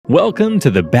Welcome to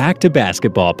the Back to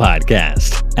Basketball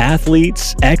podcast.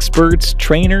 Athletes, experts,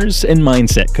 trainers, and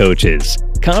mindset coaches.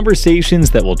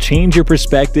 Conversations that will change your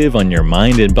perspective on your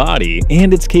mind and body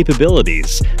and its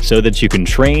capabilities so that you can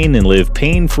train and live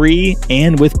pain-free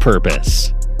and with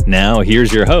purpose. Now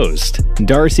here's your host,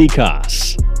 Darcy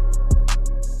Koss.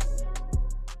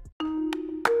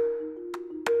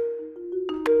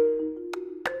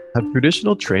 Have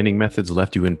traditional training methods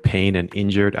left you in pain and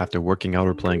injured after working out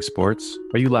or playing sports?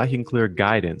 Are you lacking clear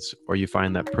guidance, or you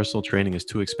find that personal training is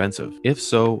too expensive? If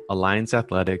so, Alliance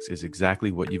Athletics is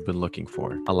exactly what you've been looking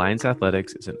for. Alliance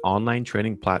Athletics is an online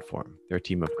training platform. Their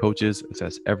team of coaches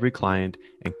assess every client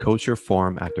and coach your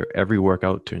form after every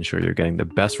workout to ensure you're getting the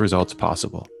best results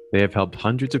possible. They have helped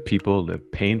hundreds of people live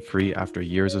pain-free after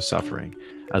years of suffering,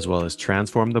 as well as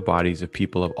transform the bodies of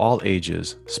people of all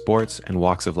ages, sports, and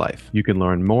walks of life. You can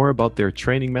learn more about their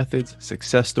training methods,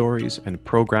 success stories, and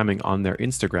programming on their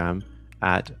Instagram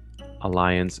at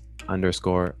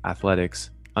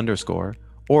alliance_athletics_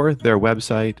 or their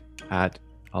website at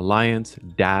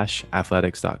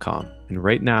alliance-athletics.com. And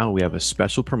right now we have a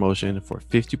special promotion for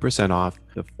 50% off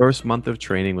the first month of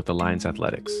training with Alliance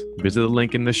Athletics. Visit the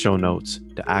link in the show notes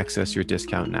to access your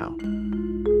discount now.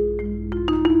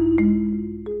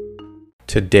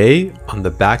 Today on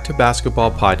the Back to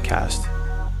Basketball podcast,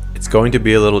 it's going to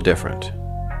be a little different.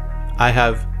 I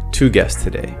have two guests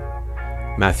today,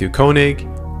 Matthew Koenig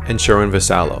and Sherwin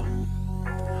Vasallo.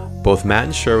 Both Matt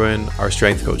and Sherwin are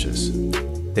strength coaches.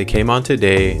 They came on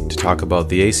today to talk about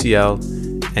the ACL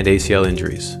and ACL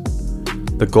injuries.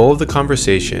 The goal of the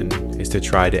conversation is to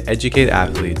try to educate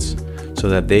athletes so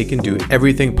that they can do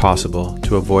everything possible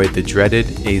to avoid the dreaded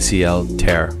ACL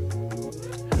tear.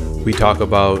 We talk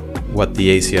about what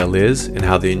the ACL is and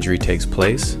how the injury takes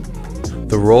place,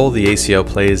 the role the ACL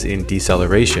plays in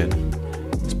deceleration,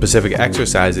 specific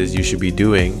exercises you should be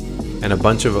doing, and a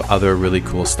bunch of other really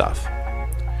cool stuff.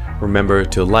 Remember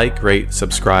to like, rate,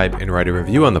 subscribe, and write a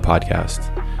review on the podcast,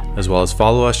 as well as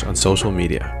follow us on social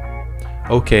media.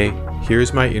 Okay,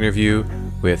 here's my interview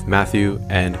with Matthew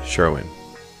and Sherwin.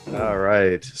 All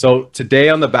right. So today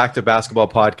on the Back to Basketball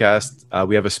podcast,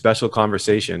 we have a special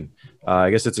conversation. I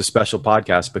guess it's a special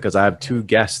podcast because I have two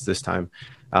guests this time.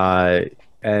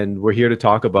 And we're here to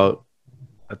talk about,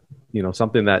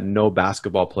 something that no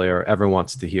basketball player ever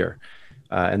wants to hear.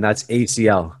 And that's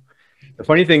ACL. The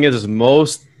funny thing is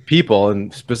most people,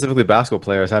 and specifically basketball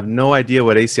players, have no idea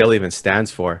what ACL even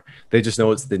stands for. They just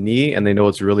know it's the knee and they know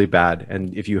it's really bad.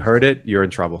 And if you heard it, you're in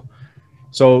trouble.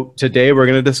 So today we're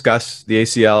going to discuss the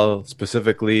ACL,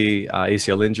 specifically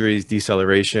ACL injuries,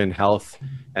 deceleration, health,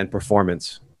 and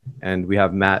performance. And we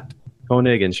have Matt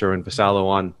Koenig and Sherwin Vasallo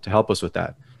on to help us with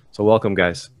that. So welcome,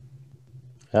 guys.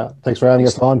 Yeah, thanks for having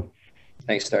us on.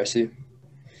 Thanks, Darcy.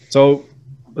 So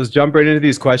let's jump right into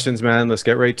these questions, man. Let's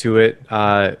get right to it.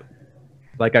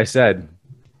 Like I said,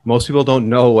 most people don't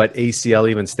know what ACL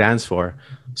even stands for.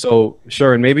 So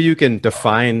Sherwin, maybe you can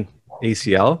define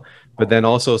ACL, but then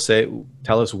also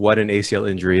tell us what an ACL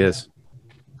injury is.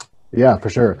 Yeah, for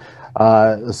sure.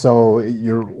 So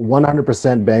you're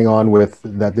 100% bang on with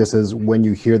that. This is when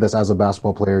you hear this as a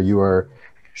basketball player, you are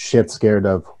shit scared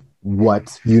of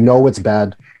what you know it's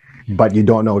bad, but you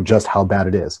don't know just how bad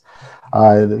it is.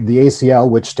 The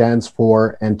ACL, which stands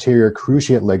for anterior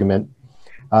cruciate ligament,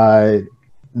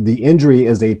 the injury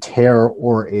is a tear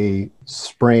or a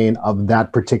sprain of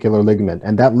that particular ligament.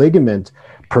 And that ligament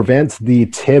prevents the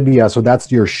tibia, so that's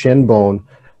your shin bone,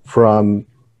 from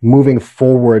moving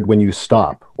forward when you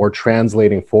stop or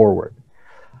translating forward.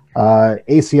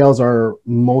 ACLs are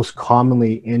most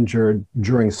commonly injured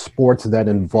during sports that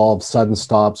involve sudden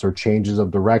stops or changes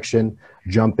of direction,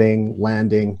 jumping,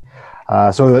 landing.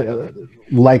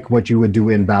 Like what you would do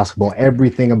in basketball,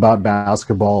 everything about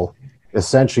basketball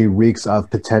essentially reeks of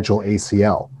potential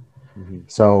ACL. Mm-hmm.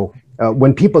 So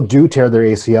when people do tear their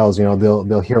ACLs,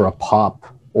 they'll hear a pop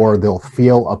or they'll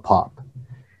feel a pop.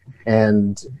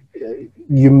 And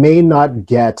you may not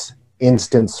get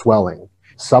instant swelling.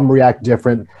 Some react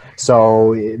different.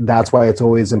 So that's why it's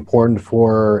always important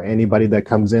for anybody that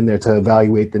comes in there to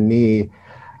evaluate the knee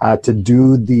to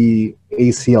do the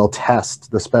ACL test,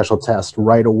 the special test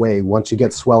right away. Once you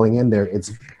get swelling in there,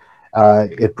 it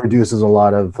produces a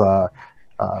lot of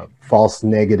false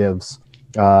negatives,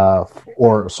 false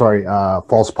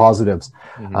positives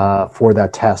for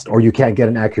that test, or you can't get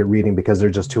an accurate reading because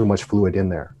there's just too much fluid in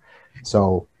there.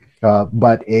 So,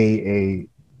 but a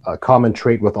common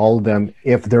trait with all of them,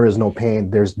 if there is no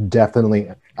pain, there's definitely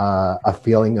a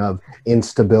feeling of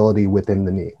instability within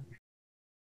the knee.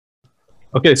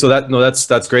 Okay, so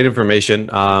that's great information.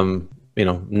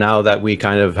 Now that we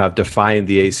kind of have defined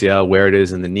the ACL, where it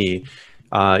is in the knee,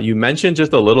 You mentioned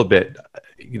just a little bit,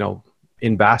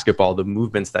 in basketball, the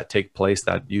movements that take place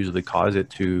that usually cause it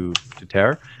to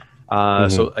tear.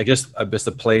 So I guess just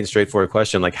a plain, straightforward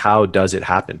question, like how does it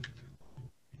happen?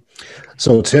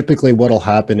 So typically what'll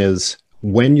happen is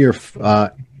when you're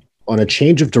on a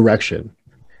change of direction,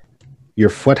 your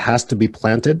foot has to be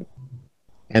planted.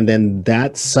 And then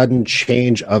that sudden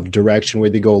change of direction,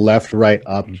 whether you go left, right,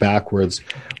 up, backwards,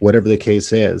 whatever the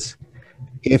case is,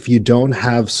 if you don't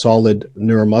have solid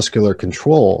neuromuscular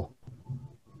control,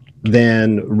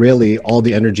 then really all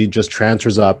the energy just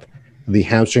transfers up, the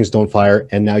hamstrings don't fire,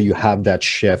 and now you have that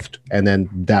shift, and then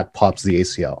that pops the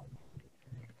ACL.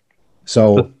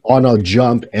 So on a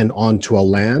jump and onto a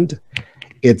land,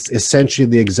 it's essentially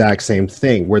the exact same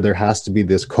thing, where there has to be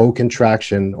this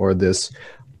co-contraction or this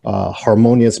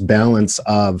harmonious balance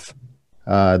of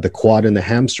the quad and the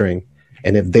hamstring.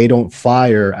 And if they don't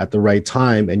fire at the right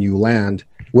time and you land,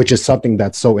 which is something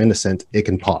that's so innocent, it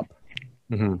can pop.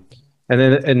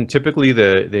 And typically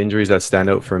the injuries that stand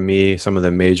out for me, some of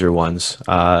the major ones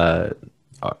are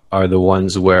the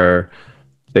ones where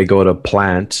they go to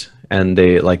plant and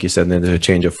they, like you said, then there's a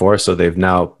change of force. So they've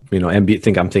now, I'm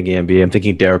thinking NBA, I'm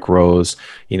thinking Derrick Rose,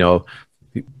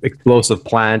 explosive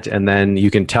plant, and then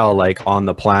you can tell, like, on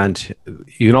the plant,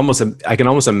 I can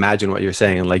almost imagine what you're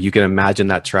saying, and like you can imagine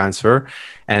that transfer,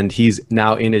 and he's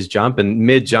now in his jump, and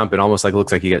mid jump it almost like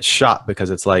looks like he gets shot, because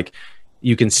it's like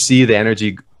you can see the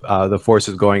energy, the force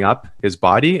is going up his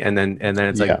body, and then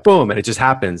it's like boom, and it just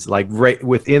happens like right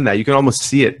within that. You can almost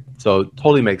see it, so it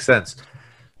totally makes sense.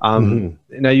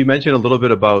 Now you mentioned a little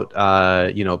bit about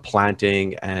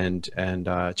planting and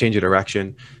change of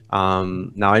direction.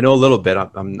 Now I know a little bit.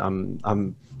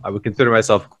 I would consider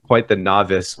myself quite the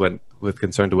novice with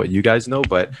concern to what you guys know,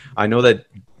 but I know that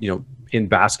in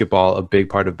basketball, a big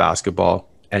part of basketball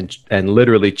and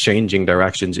literally changing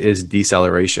directions is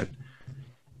deceleration.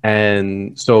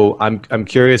 And so I'm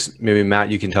curious, maybe Matt,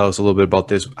 you can tell us a little bit about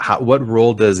this. What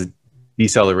role does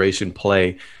deceleration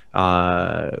play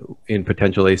in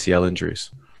potential ACL injuries?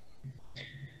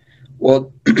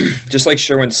 Well, just like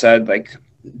Sherwin said, like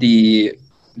the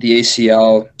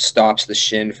ACL stops the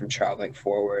shin from traveling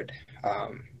forward.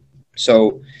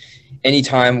 So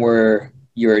anytime where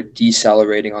you're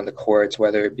decelerating on the courts,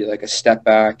 whether it be like a step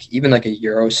back, even like a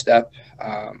Euro step,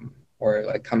 or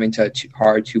like coming to a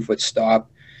hard 2-foot stop,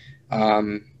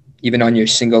 even on your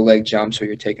single leg jumps where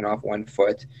you're taking off 1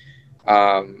 foot,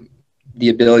 the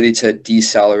ability to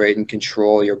decelerate and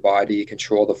control your body,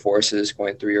 control the forces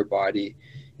going through your body,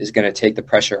 is going to take the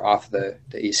pressure off the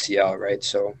ACL, right?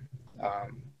 So,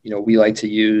 we like to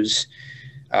use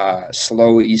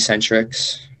slow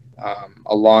eccentrics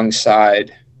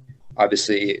alongside,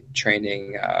 obviously,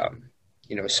 training,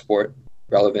 sport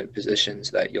relevant positions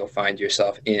that you'll find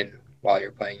yourself in while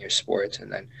you're playing your sports,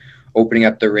 and then opening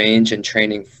up the range and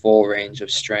training full range of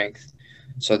strength,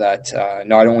 so that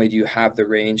not only do you have the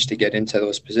range to get into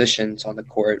those positions on the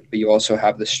court, but you also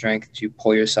have the strength to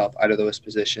pull yourself out of those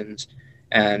positions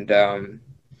and,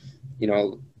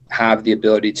 have the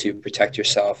ability to protect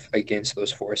yourself against those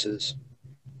forces.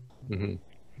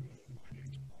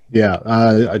 Yeah,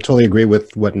 I totally agree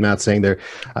with what Matt's saying there.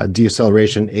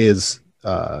 Deceleration is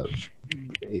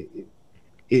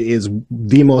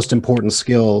the most important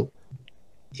skill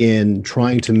in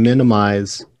trying to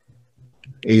minimize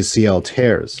ACL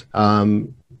tears.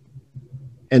 And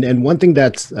one thing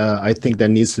that I think that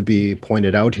needs to be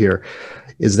pointed out here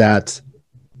is that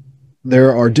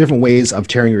there are different ways of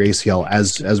tearing your ACL,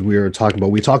 as we were talking about.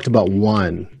 We talked about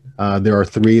one. There are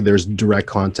three. There's direct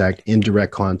contact,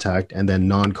 indirect contact, and then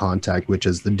non-contact, which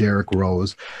is the Derrick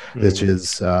Rose, which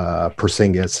is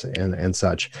Porzingis and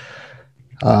such.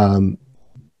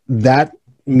 That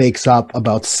makes up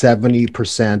about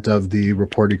 70% of the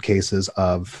reported cases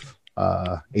of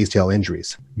ACL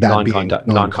injuries. That being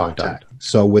non-contact.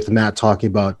 So with Matt talking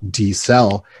about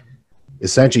decel,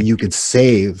 essentially you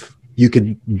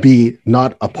could be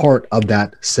not a part of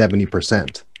that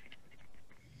 70%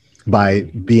 by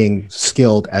being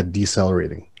skilled at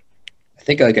decelerating. I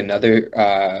think like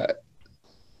another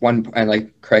one, and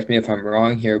like correct me if I'm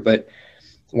wrong here, but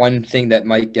one thing that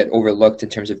might get overlooked in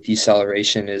terms of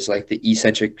deceleration is like the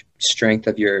eccentric strength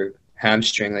of your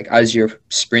hamstring. Like as you're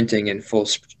sprinting in full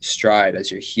stride,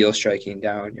 as you're heel striking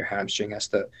down, your hamstring has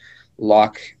to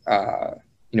lock,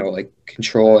 like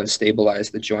control and stabilize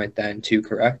the joint then too,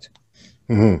 correct?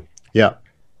 Yeah.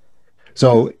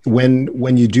 So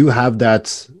when you do have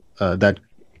that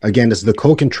again, it's the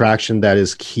co-contraction that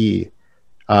is key.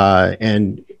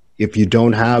 And if you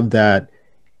don't have that,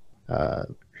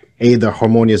 A, the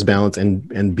harmonious balance,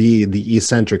 and B, the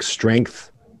eccentric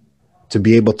strength to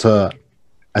be able to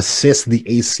assist the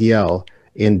ACL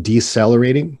in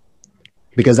decelerating,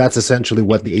 because that's essentially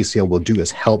what the ACL will do,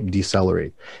 is help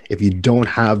decelerate. If you don't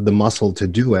have the muscle to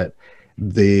do it,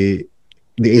 the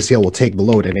ACL will take the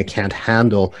load and it can't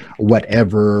handle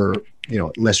whatever,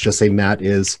 let's just say, Matt,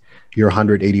 is you're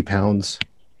 180 pounds.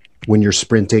 When you're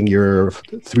sprinting, you're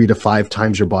 3 to 5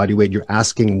 times your body weight. You're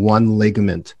asking one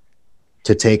ligament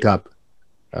to take up,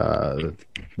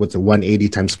 what's it, 180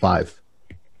 times 5,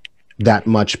 that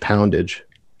much poundage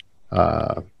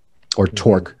or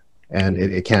torque, and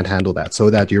it can't handle that. So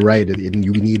that, you're right, you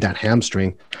need that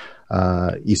hamstring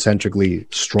eccentrically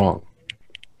strong.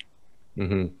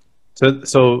 Mm-hmm.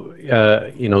 So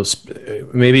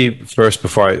maybe first,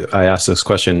 before I ask this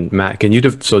question, Matt, can you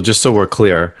so just so we're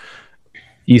clear,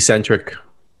 eccentric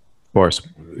force,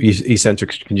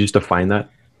 eccentric, can you just define that?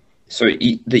 So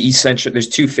the eccentric, there's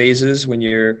 2 phases when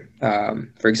you're,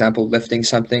 for example, lifting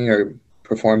something or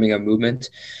performing a movement.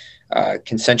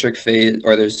 Concentric phase,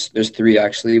 or there's 3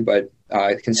 actually, but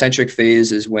concentric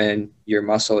phase is when your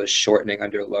muscle is shortening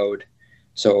under load.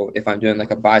 So if I'm doing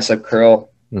like a bicep curl,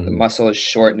 the muscle is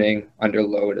shortening under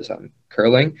load as I'm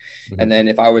curling. And then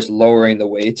if I was lowering the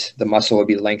weight, the muscle would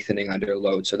be lengthening under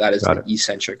load. So that is the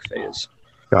eccentric phase.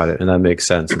 Got it. And that makes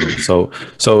sense. So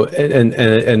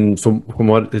and from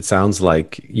what it sounds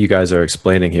like you guys are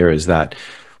explaining here is that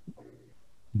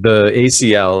the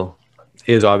ACL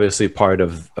is obviously part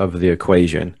of the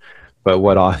equation, but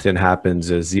what often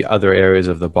happens is the other areas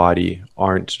of the body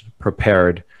aren't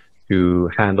prepared to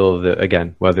handle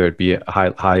again, whether it be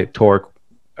high torque,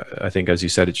 I think, as you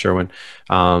said, it's Sherwin,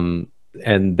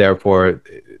 and therefore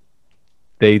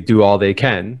they do all they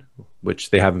can,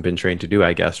 which they haven't been trained to do,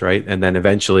 I guess, right? And then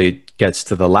eventually it gets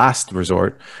to the last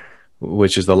resort,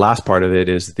 which is the last part of it,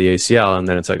 is the ACL, and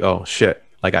then it's like, oh shit,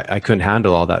 like I couldn't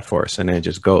handle all that force, and then it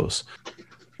just goes.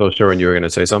 So Sherwin, you were going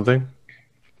to say something?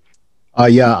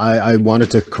 Yeah, I wanted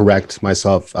to correct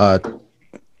myself.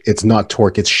 It's not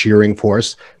torque, it's shearing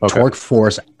force. Okay. Torque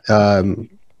force,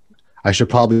 I should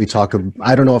probably talk.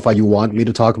 I don't know if you want me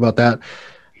to talk about that,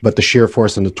 but the shear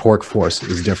force and the torque force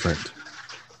is different.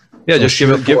 Yeah, so just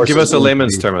give us a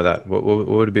layman's term of that. What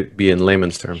would it be in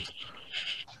layman's terms?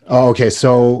 Oh, okay,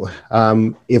 so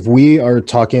if we are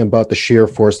talking about the shear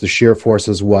force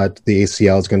is what the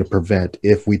ACL is going to prevent.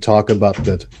 If we talk about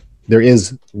there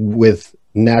is, with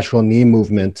natural knee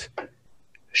movement,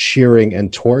 shearing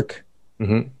and torque,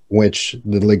 which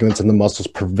the ligaments and the muscles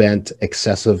prevent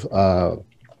excessive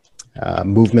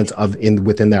movements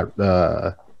within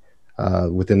that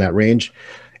range.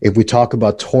 If we talk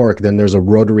about torque, then there's a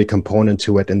rotary component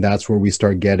to it, and that's where we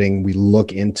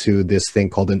look into this thing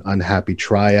called an unhappy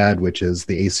triad, which is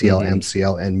the ACL,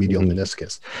 MCL, and medial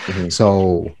meniscus.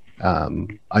 So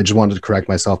I just wanted to correct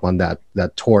myself on that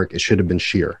torque. It should have been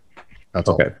shear. That's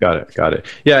all. Okay, got it.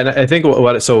 Yeah, and I think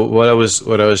what I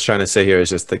was trying to say here is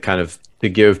just to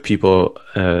give people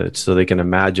so they can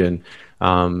imagine.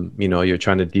 You're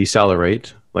trying to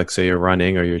decelerate, like say you're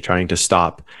running or you're trying to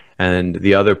stop, and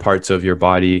the other parts of your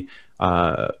body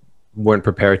weren't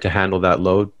prepared to handle that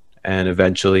load, and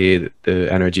eventually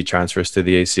the energy transfers to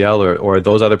the ACL, or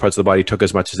those other parts of the body took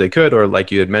as much as they could, or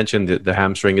like you had mentioned, the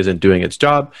hamstring isn't doing its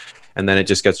job, and then it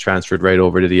just gets transferred right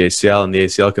over to the ACL, and the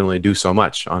ACL can only do so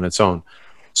much on its own.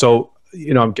 So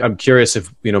I'm curious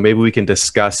if maybe we can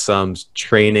discuss some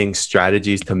training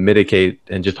strategies to mitigate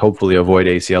and just hopefully avoid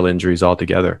ACL injuries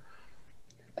altogether.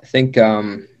 I think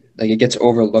it gets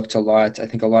overlooked a lot. I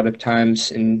think a lot of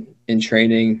times in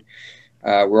training,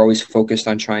 we're always focused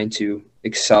on trying to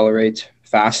accelerate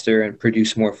faster and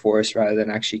produce more force rather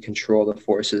than actually control the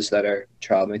forces that are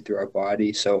traveling through our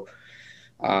body. So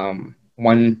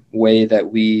one way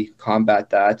that we combat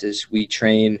that is we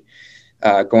train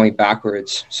going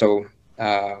backwards. So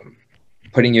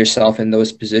putting yourself in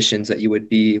those positions that you would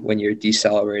be when you're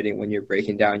decelerating, when you're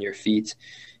breaking down your feet,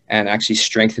 and actually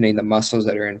strengthening the muscles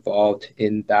that are involved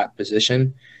in that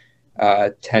position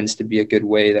tends to be a good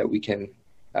way that we can,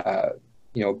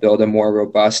 build a more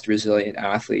robust, resilient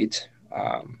athlete.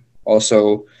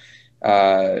 Also,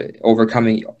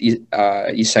 overcoming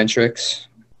eccentrics.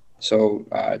 So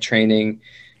training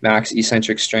max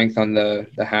eccentric strength on the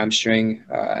hamstring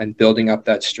and building up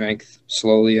that strength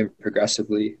slowly and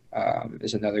progressively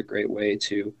is another great way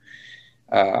to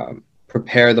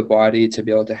prepare the body to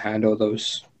be able to handle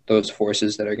those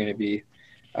forces that are going to be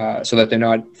so that they're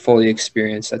not fully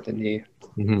experienced at the knee.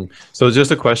 So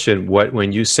just a question,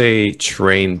 when you say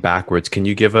train backwards, can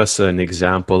you give us an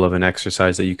example of an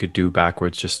exercise that you could do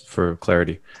backwards, just for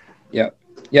clarity?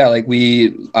 Yeah, like we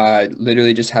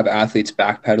literally just have athletes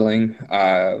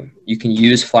backpedaling. You can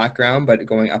use flat ground, but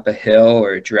going up a hill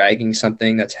or dragging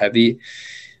something that's heavy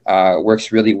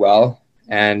works really well.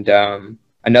 And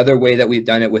Another way that we've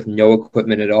done it with no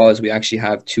equipment at all is we actually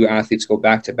have two athletes go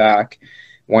back to back.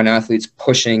 One athlete's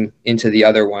pushing into the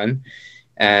other one,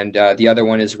 and the other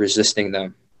one is resisting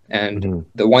them. And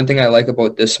the one thing I like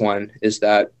about this one is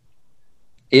that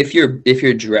if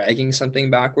you're dragging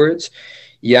something backwards,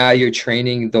 yeah, you're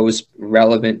training those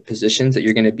relevant positions that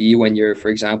you're going to be when you're, for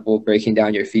example, breaking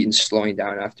down your feet and slowing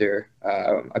down after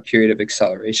a period of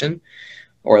acceleration,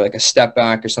 or like a step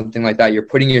back or something like that. You're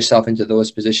putting yourself into those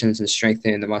positions and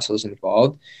strengthening the muscles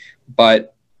involved,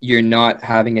 but you're not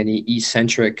having any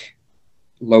eccentric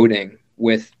loading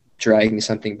with dragging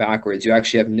something backwards. You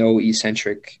actually have no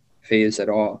eccentric phase at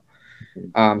all.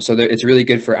 So it's really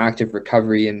good for active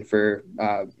recovery and for,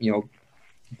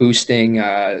 boosting,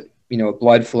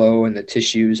 blood flow in the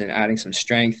tissues and adding some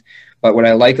strength. But what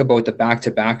I like about the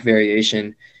back-to-back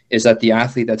variation is that the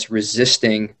athlete that's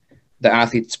resisting, the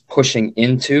athlete's pushing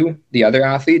into the other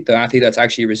athlete, the athlete that's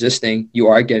actually resisting, you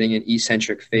are getting an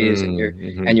eccentric phase, and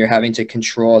you're having to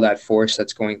control that force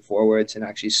that's going forwards and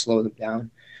actually slow them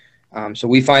down. So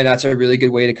we find that's a really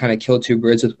good way to kind of kill two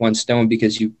birds with one stone,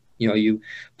 because you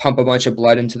pump a bunch of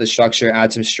blood into the structure,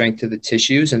 add some strength to the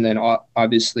tissues, and then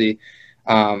obviously,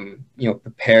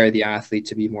 prepare the athlete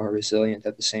to be more resilient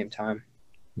at the same time.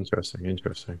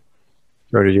 Interesting.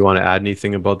 Or do you want to add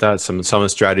anything about that? Some of the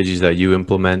strategies that you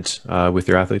implement with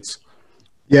your athletes?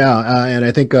 Yeah, and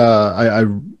I think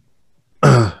I'm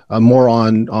more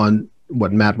on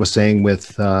what Matt was saying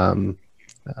with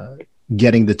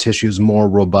getting the tissues more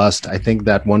robust. I think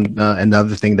that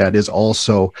another thing that is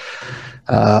also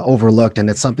overlooked, and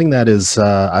it's something that is,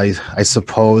 I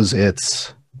suppose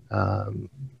it's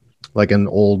like an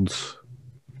old,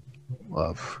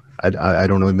 I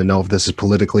don't even know if this is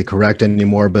politically correct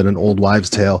anymore, but an old wives'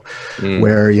 tale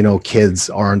where, kids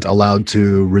aren't allowed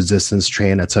to resistance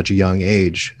train at such a young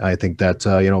age. I think that,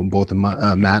 both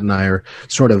Matt and I are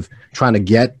sort of trying to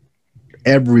get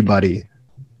everybody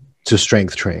to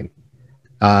strength train.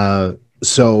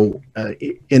 So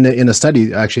in a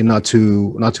study, actually not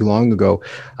too long ago,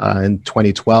 in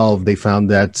 2012, they found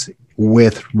that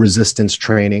with resistance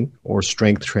training or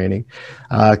strength training,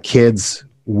 kids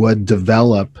would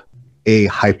develop a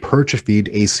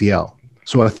hypertrophied ACL,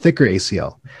 so a thicker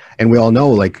ACL. And we all know,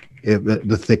 like,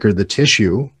 the thicker the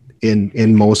tissue,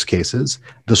 in most cases,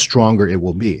 the stronger it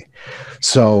will be.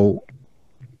 So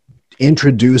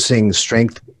introducing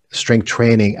strength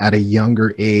training at a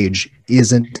younger age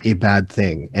isn't a bad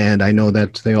thing. And I know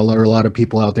that there are a lot of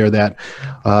people out there that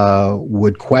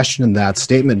would question that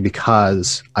statement,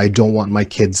 because I don't want my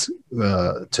kids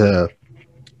to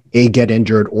get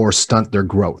injured or stunt their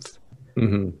growth.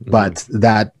 But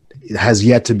that has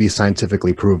yet to be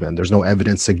scientifically proven. There's no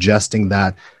evidence suggesting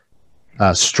that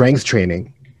strength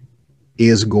training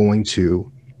is going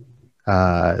to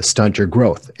stunt your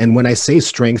growth. And when I say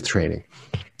strength training,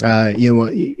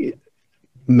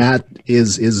 Matt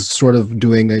is sort of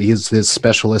doing, he's his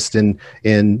specialist in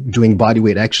doing body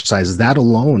weight exercises. That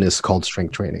alone is called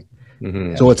strength training.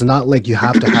 So it's not like you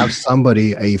have to have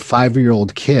somebody, a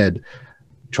 5-year-old kid,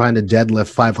 trying to deadlift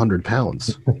 500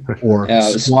 pounds or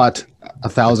squat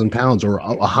 1,000 pounds or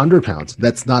 100 pounds.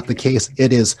 That's not the case.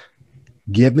 It is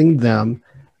giving them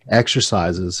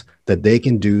exercises that they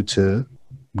can do to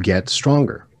get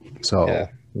stronger. So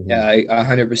yeah, I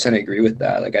 100% agree with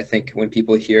that. Like, I think when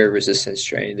people hear resistance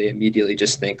training, they immediately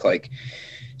just think like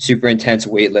super intense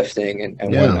weightlifting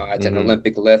and whatnot, and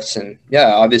Olympic lifts. And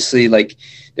obviously, like,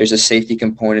 there's a safety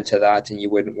component to that, and you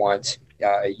wouldn't want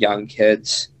young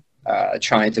kids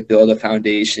trying to build a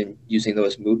foundation using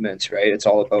those movements, right? It's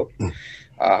all about,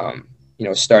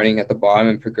 starting at the bottom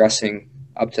and progressing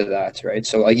up to that, right?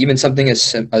 So, like, even something as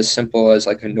simple as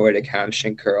like a Nordic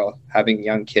hamstring curl, having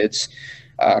young kids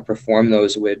perform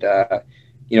those would,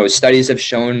 studies have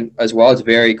shown as well. It's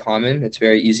very common. It's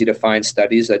very easy to find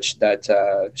studies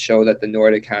that show that the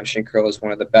Nordic hamstring curl is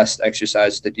one of the best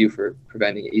exercises to do for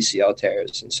preventing ACL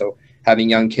tears. And so having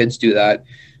young kids do that,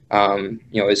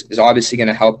 is obviously going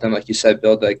to help them, like you said,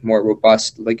 build like more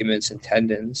robust ligaments and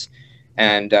tendons,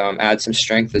 and add some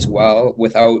strength as well,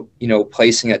 without,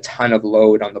 placing a ton of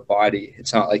load on the body.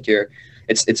 It's not like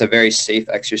it's a very safe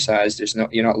exercise.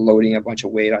 You're not loading a bunch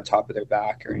of weight on top of their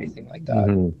back or anything like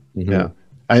that. Yeah.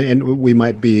 And we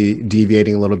might be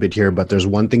deviating a little bit here, but there's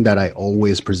one thing that I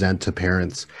always present to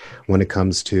parents when it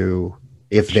comes to,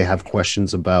 if they have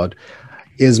questions about,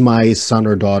 is my son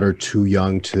or daughter too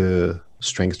young to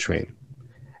strength train?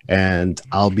 And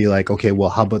I'll be like, okay, well,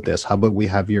 how about this? How about we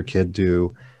have your kid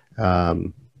do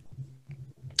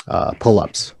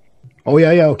pull-ups? Oh,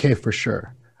 yeah, okay, for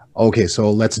sure. Okay,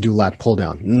 so let's do lat pull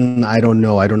down. I don't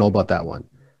know about that one.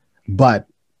 But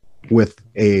with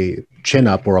a chin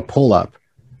up or a pull up,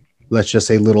 let's just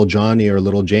say little Johnny or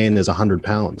little Jane is 100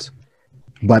 pounds,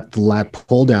 but the lat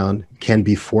pull down can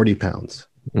be 40 pounds.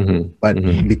 But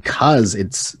because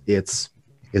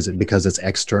is it because it's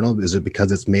external? Is it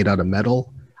because it's made out of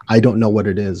metal? I don't know what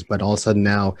it is, but all of a sudden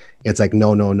now it's like,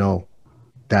 no,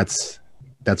 that's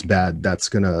bad. That's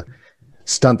going to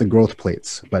stunt the growth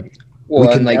plates. But we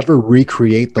can never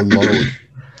recreate the load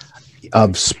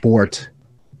of sport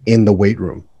in the weight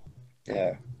room.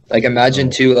 Yeah. Like imagine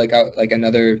too, like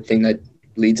another thing that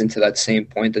leads into that same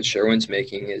point that Sherwin's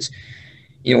making is,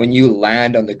 you know, when you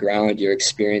land on the ground, you're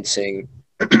experiencing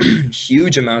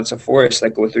huge amounts of force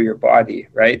that go through your body,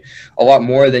 right? A lot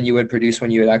more than you would produce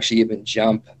when you would actually even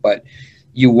jump, but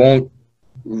you won't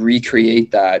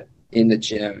recreate that in the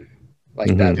gym.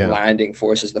 Like that landing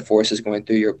forces, the forces going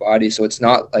through your body. So it's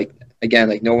not like, again,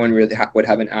 like no one really would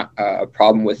have a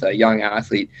problem with a young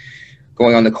athlete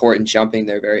going on the court and jumping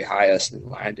their very highest and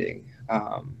landing.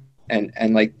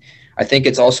 And like, I think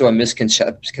it's also a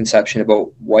misconception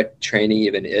about what training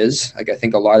even is. Like, I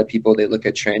think a lot of people, they look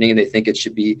at training and they think it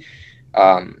should be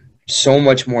so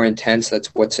much more intense.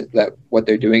 That's what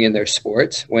they're doing in their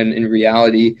sports, when in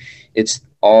reality, it's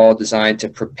all designed to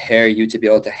prepare you to be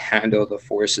able to handle the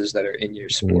forces that are in your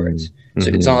sports. So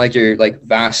it's not like you're like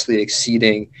vastly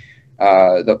exceeding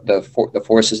the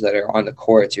forces that are on the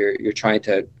court. You're trying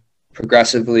to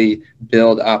progressively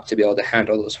build up to be able to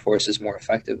handle those forces more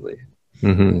effectively.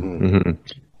 That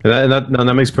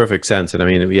makes perfect sense. And I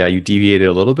mean, yeah, you deviated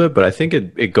a little bit, but I think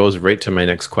it goes right to my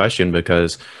next question,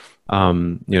 because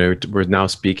you know, we're now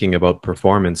speaking about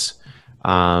performance,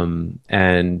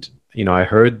 and you know, I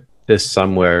heard this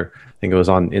somewhere, I think it was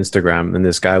on Instagram, and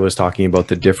this guy was talking about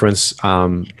the difference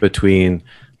between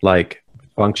like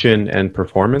function and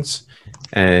performance,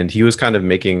 and he was kind of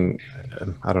making,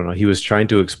 I don't know, he was trying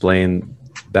to explain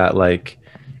that like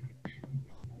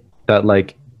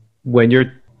when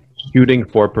you're shooting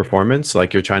for performance,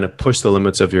 like you're trying to push the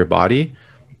limits of your body,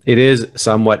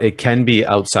 it can be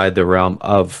outside the realm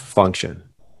of function,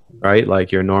 right?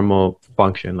 Like your normal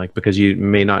function, like, because you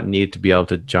may not need to be able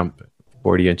to jump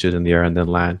 40 inches in the air and then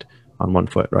land on one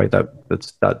foot, right?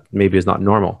 That maybe is not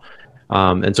normal.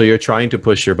 And so you're trying to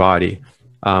push your body.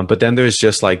 But then there's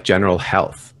just like general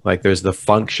health. Like there's the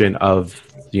function of,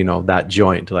 you know, that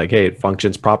joint, like, hey, it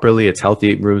functions properly, it's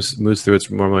healthy, it moves through its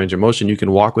normal range of motion, you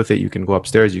can walk with it, you can go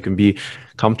upstairs, you can be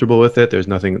comfortable with it, there's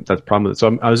nothing that's a problem with it.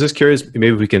 So I was just curious,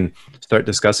 maybe we can start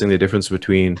discussing the difference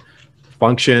between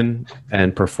function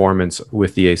and performance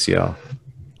with the ACL.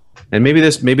 And maybe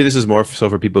this is more so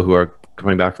for people who are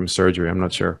coming back from surgery, I'm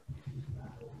not sure.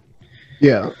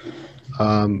 Yeah.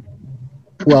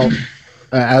 Well,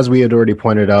 as we had already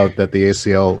pointed out, that the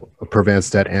ACL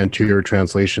prevents that anterior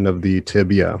translation of the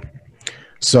tibia.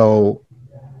 So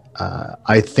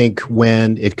I think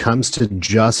when it comes to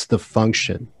just the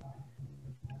function,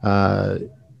 and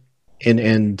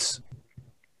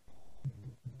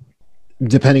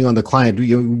depending on the client,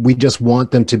 we just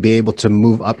want them to be able to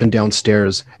move up and down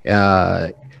stairs,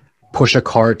 push a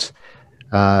cart,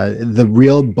 the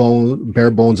real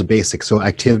bare bones basics, so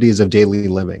activities of daily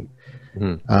living.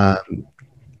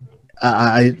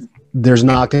 There's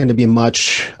not going to be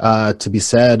much to be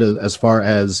said as far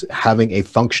as having a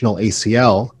functional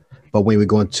ACL, but when we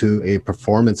go into a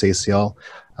performance ACL,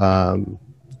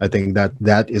 I think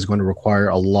that is going to require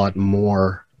a lot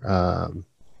more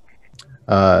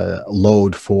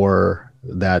load for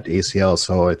that ACL.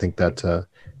 So I think that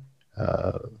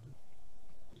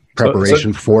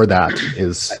preparation for that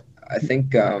is. I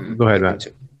think. Go ahead, Matt.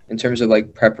 In terms of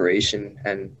like preparation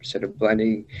and sort of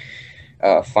blending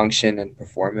function and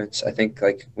performance, I think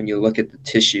like when you look at the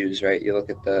tissues, right, you look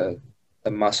at the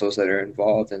muscles that are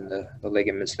involved and the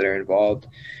ligaments that are involved.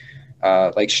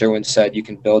 Like Sherwin said, you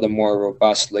can build a more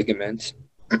robust ligament.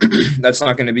 That's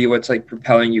not going to be what's like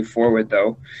propelling you forward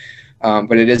though,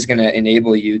 but it is going to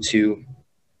enable you to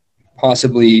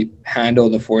possibly handle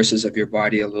the forces of your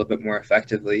body a little bit more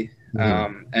effectively.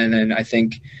 And then I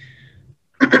think,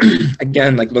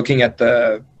 again, like looking at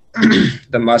the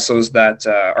muscles that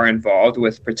are involved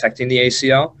with protecting the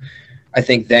ACL, I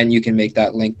think then you can make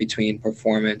that link between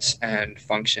performance and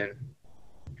function.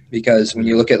 Because when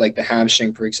you look at like the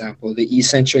hamstring, for example, the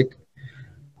eccentric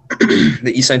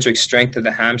strength of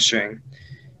the hamstring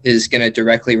is going to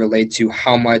directly relate to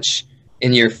how much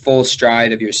in your full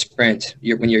stride of your sprint,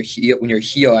 when your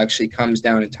heel actually comes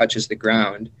down and touches the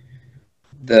ground,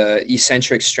 the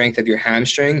eccentric strength of your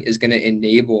hamstring is going to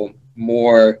enable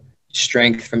more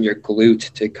strength from your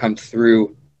glute to come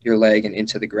through your leg and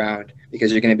into the ground,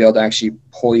 because you're going to be able to actually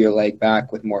pull your leg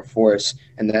back with more force,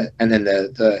 and then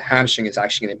the hamstring is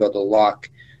actually going to be able to lock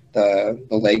the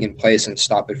leg in place and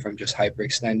stop it from just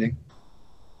hyperextending.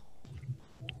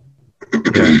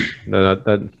 Yeah, no,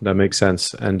 that makes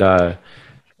sense. And I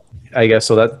guess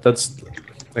so. That's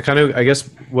I kind of, I guess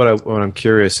what I'm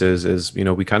curious is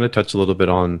we kind of touched a little bit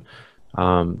on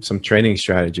some training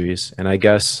strategies, and I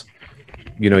guess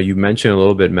you mentioned a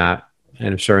little bit, Matt,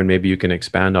 and Sharon, maybe you can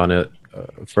expand on it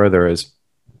further. As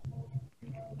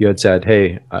you had said,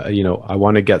 hey, I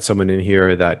want to get someone in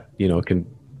here that can,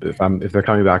 if they're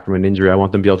coming back from an injury, I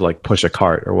want them to be able to like push a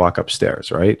cart or walk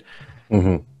upstairs, right?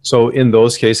 Mm-hmm. So in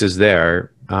those cases, the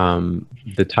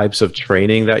types of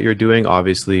training that you're doing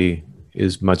obviously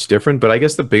is much different. But I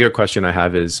guess the bigger question I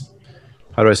have is,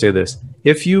 how do I say this?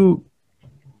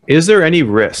 Is there any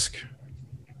risk?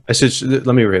 Let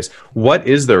me rephrase. What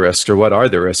is the risk, or what are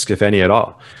the risks, if any at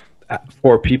all,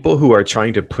 for people who are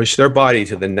trying to push their body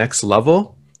to the next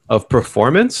level of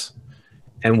performance?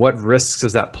 And what risks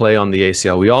does that play on the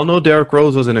ACL? We all know Derrick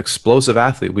Rose was an explosive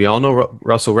athlete. We all know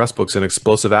Russell Westbrook's an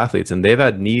explosive athlete, and they've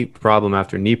had knee problem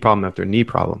after knee problem after knee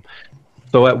problem.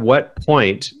 So at what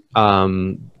point,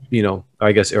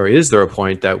 I guess, or is there a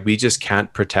point that we just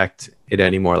can't protect it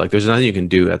anymore? Like there's nothing you can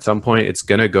do. At some point, it's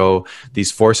going to go,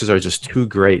 these forces are just too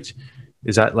great.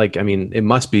 Is that it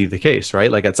must be the case,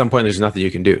 right? Like at some point, there's nothing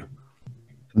you can do.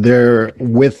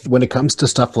 When it comes to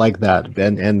stuff like that,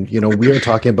 and we are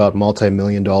talking about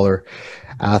multi-million-dollar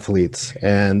athletes,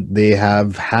 and they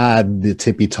have had the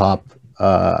tippy top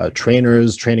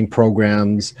trainers, training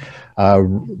programs,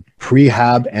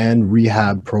 prehab and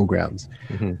rehab programs.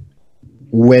 Mm-hmm.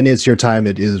 When it's your time,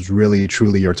 it is really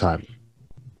truly your time.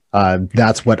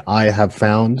 That's what I have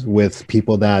found with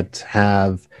people that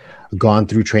have gone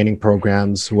through training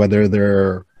programs, whether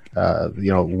they're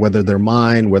whether they're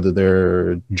mine, whether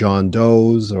they're John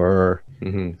Doe's or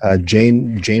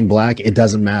Jane Black, it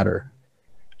doesn't matter.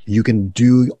 You can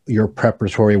do your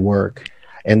preparatory work.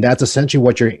 And that's essentially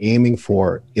what you're aiming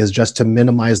for, is just to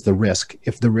minimize the risk.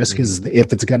 If the risk is,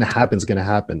 if it's going to happen, it's going to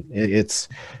happen. It's,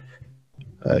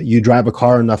 you drive a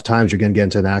car enough times, you're going to get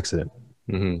into an accident.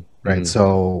 Right.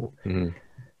 So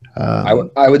I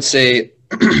would say,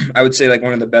 like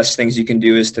one of the best things you can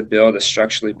do is to build a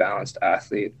structurally balanced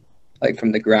athlete, like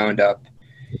from the ground up.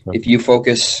 If you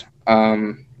focus,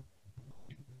 and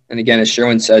again, as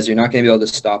Sherwin says, you're not going to be able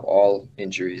to stop all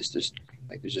injuries. There's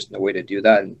just no way to do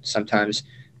that. And sometimes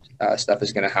stuff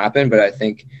is going to happen. But I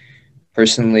think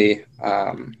personally,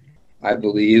 I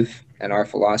believe, and our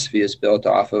philosophy is built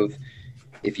off of,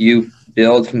 if you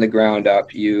build from the ground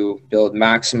up, you build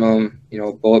maximum,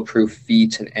 bulletproof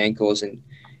feet and ankles, and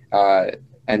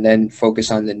then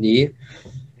focus on the knee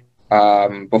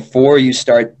before you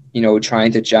start,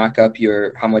 trying to jack up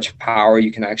how much power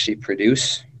you can actually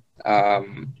produce.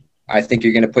 I think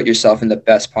you're going to put yourself in the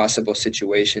best possible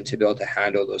situation to be able to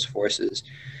handle those forces.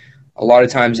 A lot of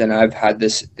times, and I've had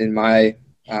this in my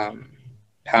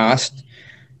past,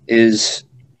 is,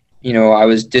 I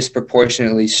was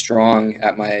disproportionately strong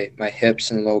at my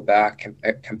hips and low back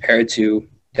compared to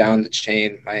down the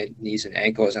chain, my knees and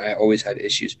ankles, and I always had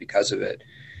issues because of it.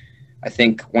 I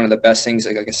think one of the best things,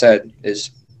 like I said,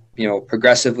 is,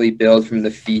 progressively build from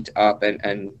the feet up,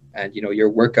 and your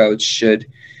workouts should,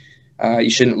 you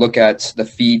shouldn't look at the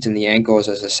feet and the ankles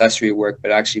as accessory work,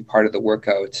 but actually part of the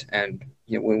workout. And,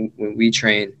 when we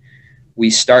train, we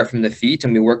start from the feet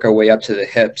and we work our way up to the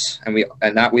hips,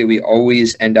 and that way we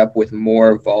always end up with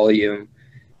more volume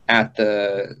at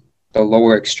the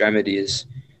lower extremities.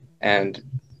 And,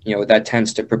 that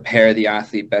tends to prepare the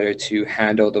athlete better to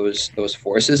handle those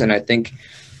forces. And I think,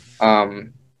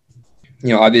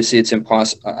 obviously it's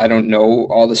impossible. I don't know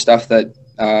all the stuff that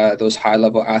those high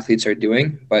level athletes are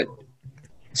doing, but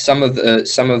some of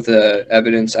the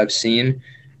evidence I've seen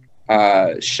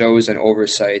shows an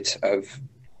oversight of,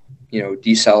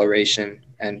 deceleration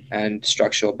and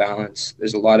structural balance.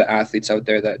 There's a lot of athletes out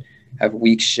there that have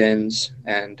weak shins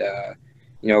and,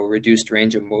 reduced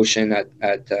range of motion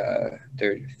at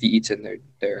their feet and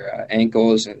their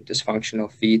ankles, and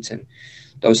dysfunctional feet. And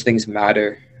those things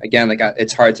matter. Again,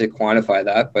 it's hard to quantify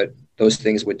that, but those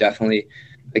things would definitely,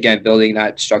 again, building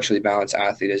that structurally balanced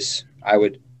athlete is, I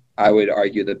would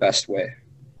argue, the best way.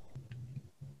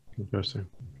 Interesting.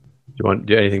 Do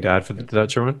you have anything to add to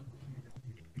that, Sherwin?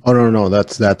 Oh, no.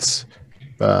 That's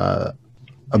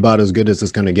about as good as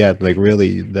it's going to get. Like,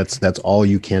 really, that's all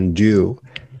you can do.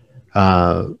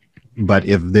 But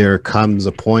if there comes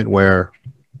a point where,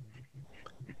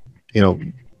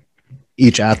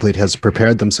 each athlete has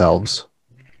prepared themselves,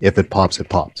 if it pops, it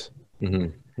pops.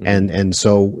 And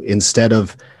so instead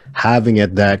of having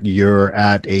it that you're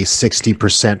at a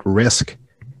 60% risk,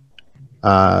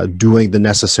 doing the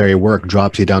necessary work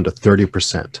drops you down to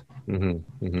 30%.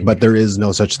 But there is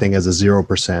no such thing as a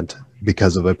 0%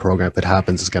 because of a program. If it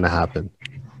happens, it's going to happen.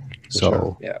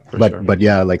 So, Yeah. but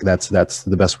yeah, like that's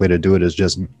the best way to do it, is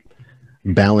just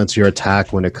balance your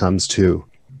attack when it comes to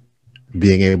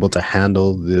being able to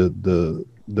handle the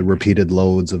repeated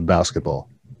loads of basketball.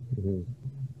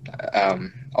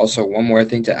 Also, one more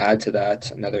thing to add to that,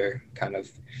 another kind of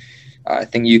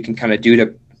thing you can kind of do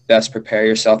to best prepare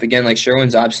yourself. Again, like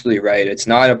Sherwin's absolutely right. It's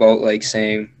not about like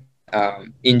saying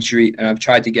injury, and I've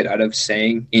tried to get out of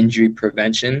saying injury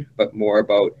prevention, but more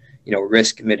about,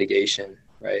 risk mitigation,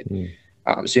 right?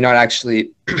 So you're not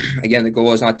actually, again, the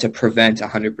goal is not to prevent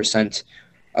 100%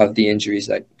 of the injuries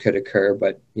that could occur,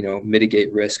 but,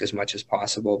 mitigate risk as much as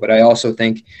possible. But I also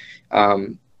think,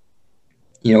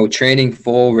 training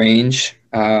full range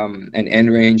and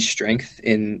end range strength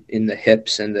in the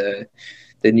hips and the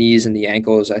knees and the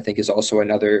ankles, I think, is also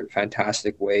another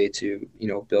fantastic way to,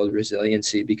 build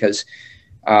resiliency, because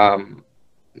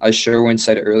as Sherwin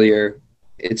said earlier,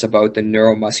 it's about the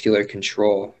neuromuscular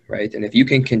control, right? And if you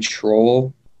can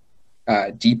control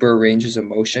deeper ranges of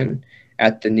motion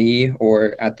at the knee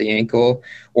or at the ankle,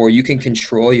 or you can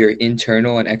control your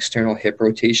internal and external hip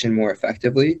rotation more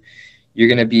effectively, you're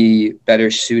going to be better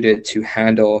suited to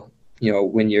handle,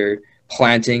 when you're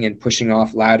planting and pushing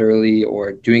off laterally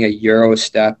or doing a Euro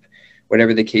step,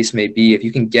 whatever the case may be. If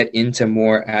you can get into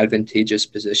more advantageous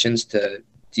positions to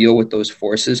deal with those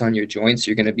forces on your joints,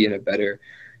 you're going to be in a better,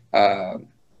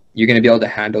 you're going to be able to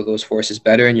handle those forces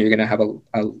better, and you're going to have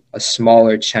a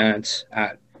smaller chance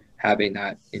at having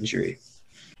that injury.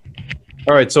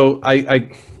 All right. So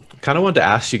I kind of wanted to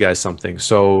ask you guys something.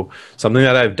 So something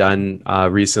that I've done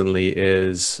recently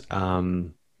is,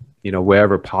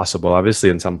 wherever possible, obviously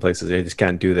in some places I just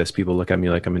can't do this. People look at me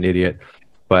like I'm an idiot.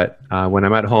 But when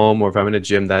I'm at home, or if I'm in a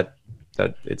gym that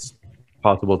it's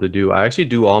possible to do, I actually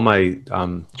do all my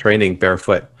training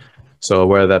barefoot. So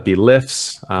whether that be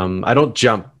lifts, I don't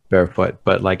jump barefoot,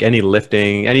 but like any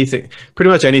lifting, anything, pretty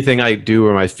much anything I do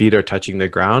where my feet are touching the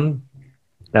ground,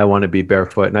 I want to be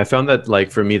barefoot. And I found that,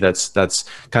 like, for me, that's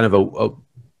kind of a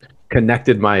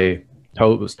connected my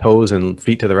toes and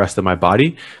feet to the rest of my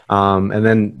body. And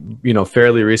then,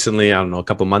 fairly recently, I don't know, a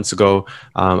couple months ago,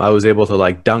 I was able to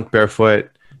like dunk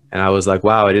barefoot. And I was like,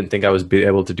 wow, I didn't think I was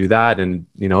able to do that. And,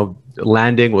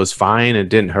 landing was fine. It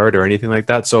didn't hurt or anything like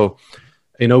that. So,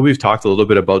 we've talked a little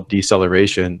bit about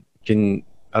deceleration. I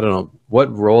don't know,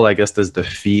 what role, I guess, does the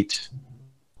feet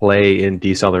play in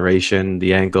deceleration,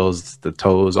 the ankles, the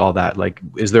toes, all that? Like,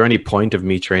 is there any point of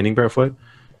me training barefoot?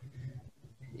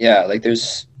 Yeah, like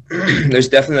there's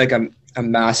definitely like a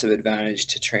massive advantage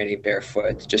to training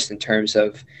barefoot, just in terms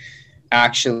of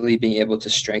actually being able to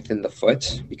strengthen the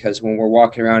foot, because when we're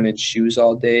walking around in shoes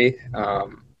all day,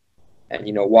 and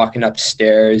walking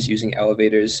upstairs using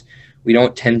elevators, we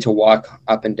don't tend to walk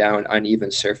up and down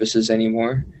uneven surfaces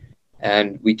anymore,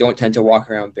 and we don't tend to walk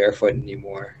around barefoot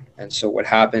anymore. And so what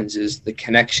happens is the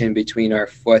connection between our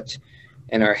foot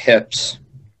and our hips,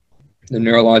 the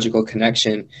neurological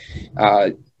connection,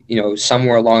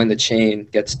 somewhere along the chain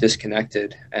gets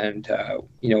disconnected. And,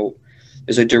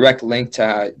 there's a direct link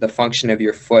to the function of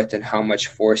your foot and how much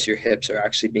force your hips are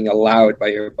actually being allowed by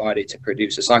your body to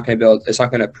produce. It's not going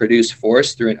to produce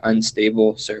force through an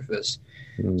unstable surface.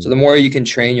 So the more you can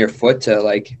train your foot to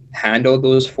like handle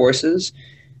those forces,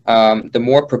 the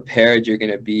more prepared you're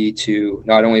going to be to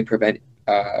not only prevent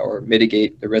or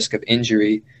mitigate the risk of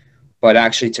injury, but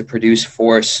actually to produce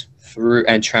force through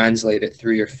and translate it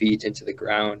through your feet into the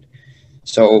ground.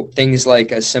 So things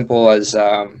like as simple as,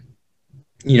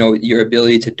 your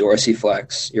ability to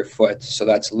dorsiflex your foot. So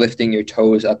that's lifting your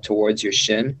toes up towards your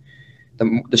shin.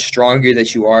 The stronger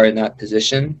that you are in that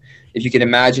position, if you can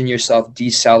imagine yourself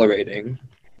decelerating,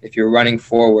 if you're running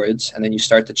forwards and then you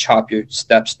start to chop your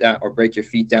steps down or break your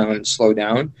feet down and slow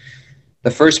down, the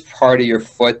first part of your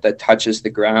foot that touches the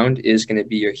ground is going to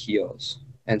be your heels.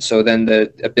 And so then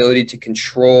the ability to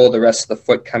control the rest of the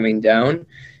foot coming down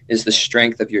is the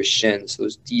strength of your shins,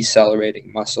 those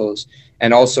decelerating muscles,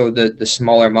 and also the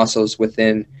smaller muscles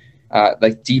within,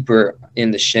 like deeper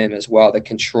in the shin as well, that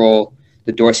control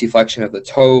the dorsiflexion of the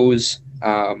toes,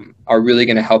 are really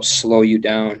going to help slow you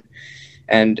down.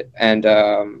 And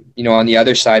on the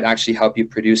other side, actually help you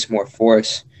produce more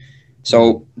force.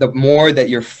 So the more that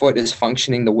your foot is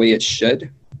functioning the way it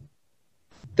should,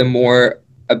 the more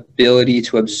ability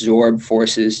to absorb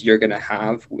forces you're going to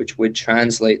have, which would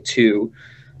translate to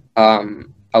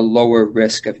a lower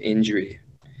risk of injury.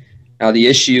 Now, the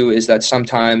issue is that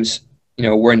sometimes,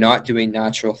 we're not doing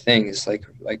natural things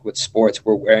like with sports,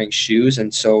 we're wearing shoes.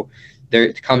 And so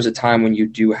there comes a time when you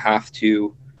do have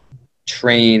to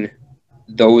train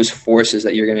those forces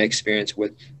that you're going to experience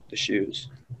with the shoes.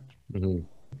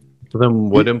 So then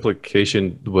what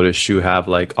implication would a shoe have?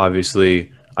 Like,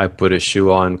 obviously I put a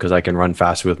shoe on because I can run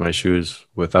faster with my shoes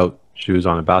without shoes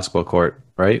on a basketball court,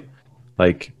 right?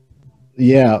 Like,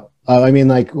 Yeah, I mean,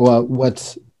 like, well,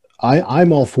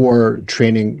 I'm all for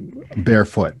training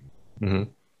barefoot mhm.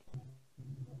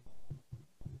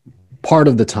 part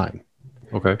of the time.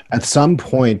 Okay. At some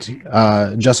point,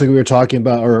 just like we were talking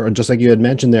about, or just like you had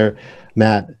mentioned there,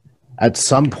 Matt, at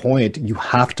some point you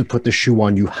have to put the shoe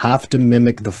on. You have to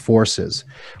mimic the forces.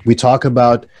 We talk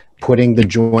about putting the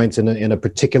joints in a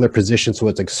particular position so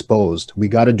it's exposed. We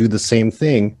got to do the same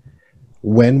thing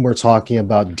when we're talking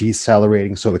about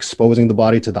decelerating, so exposing the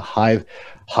body to the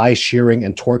high shearing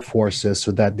and torque forces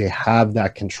so that they have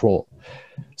that control.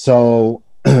 So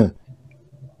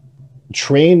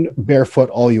train barefoot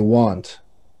all you want,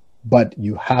 but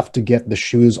you have to get the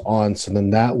shoes on, so then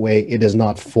that way it is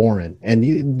not foreign. And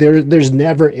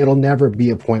it'll never be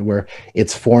a point where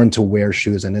it's foreign to wear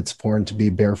shoes and it's foreign to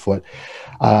be barefoot.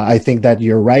 I think that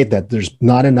you're right that there's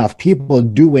not enough people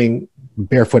doing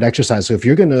barefoot exercise. So if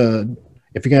you're gonna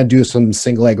do some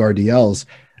single leg RDLs,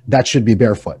 that should be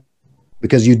barefoot,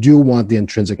 because you do want the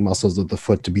intrinsic muscles of the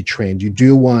foot to be trained. You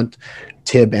do want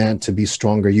tib ant to be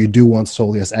stronger. You do want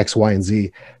soleus X, Y, and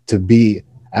Z to be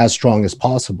as strong as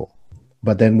possible.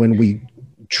 But then when we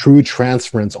true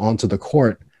transference onto the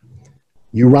court,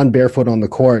 you run barefoot on the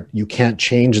court, you can't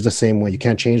change the same way. You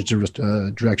can't change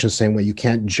the direction the same way. You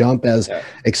can't jump as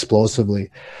explosively.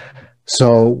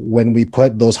 So when we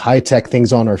put those high-tech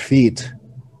things on our feet,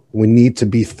 we need to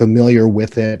be familiar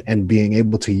with it and being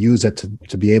able to use it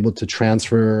to be able to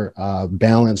transfer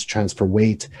balance, transfer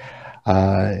weight,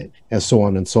 and so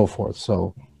on and so forth.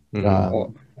 So,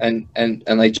 and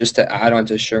like, just to add on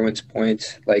to Sherwin's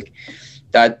point, like,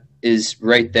 that is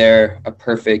right there a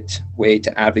perfect way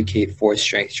to advocate for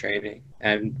strength training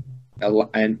and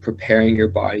preparing your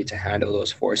body to handle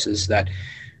those forces that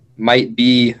might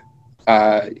be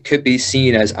could be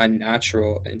seen as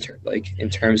unnatural in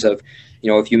terms of,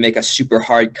 if you make a super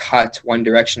hard cut one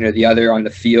direction or the other on the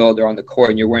field or on the court,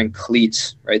 and you're wearing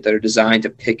cleats, right, that are designed to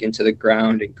pick into the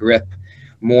ground and grip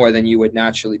more than you would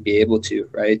naturally be able to,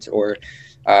 right? Or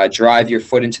drive your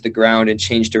foot into the ground and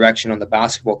change direction on the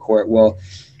basketball court. Well,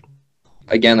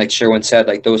 again, like Sherwin said,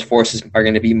 like, those forces are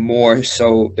going to be more,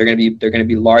 so they're going to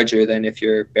be larger than if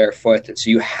you're barefoot. And so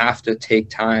you have to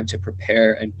take time to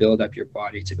prepare and build up your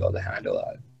body to be able to handle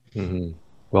that. Mm-hmm.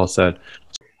 Well said.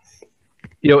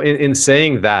 In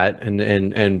saying that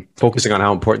and focusing on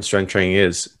how important strength training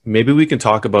is, maybe we can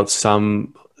talk about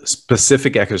some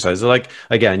specific exercises. Like,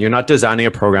 again, you're not designing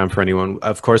a program for anyone.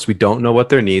 Of course, we don't know what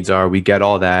their needs are. We get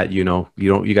all that. You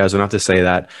guys don't have to say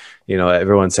that.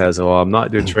 Everyone says, "Oh, I'm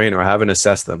not their trainer. I haven't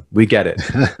assessed them." We get it.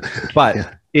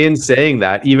 But in saying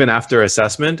that, even after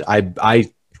assessment,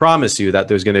 I promise you that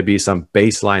there's going to be some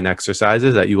baseline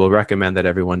exercises that you will recommend that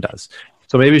everyone does.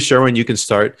 So maybe, Sherwin, you can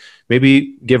start,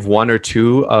 maybe give one or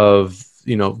two of,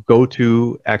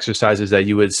 go-to exercises that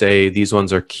you would say these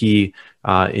ones are key,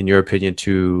 in your opinion,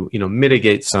 to,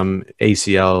 mitigate some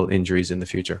ACL injuries in the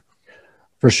future.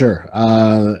 For sure.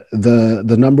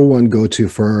 The number one go-to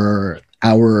for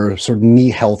our sort of knee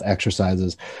health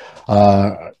exercises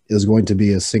is going to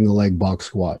be a single leg box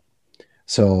squat.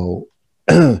 So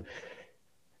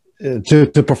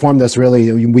to perform this,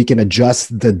 really, we can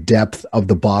adjust the depth of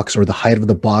the box or the height of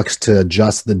the box to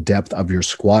adjust the depth of your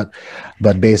squat.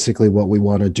 But basically what we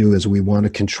want to do is we want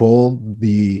to control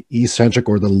the eccentric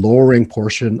or the lowering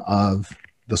portion of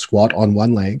the squat on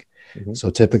one leg. Mm-hmm.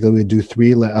 So typically we do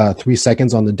 3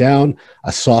 seconds on the down,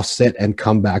 a soft sit, and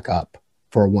come back up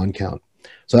for a 1 count.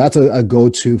 So that's a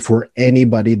go-to for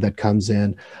anybody that comes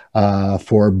in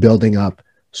for building up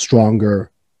a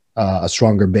stronger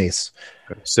base.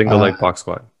 Single leg box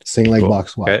squat. Single leg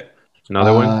box squat. Okay.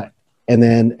 Another one. And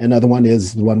then another one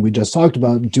is the one we just talked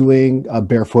about, doing a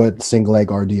barefoot single leg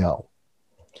RDL.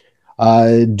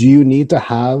 Do you need to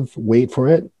have weight for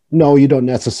it? No, you don't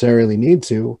necessarily need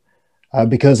to,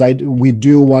 because we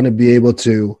do want to be able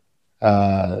to,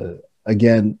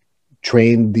 again,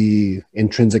 train the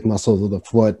intrinsic muscles of the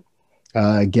foot,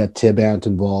 get tib ant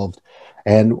involved,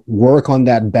 and work on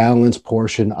that balance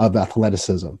portion of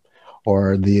athleticism,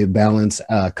 or the balance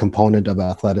component of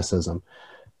athleticism,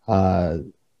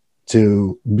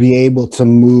 to be able to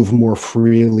move more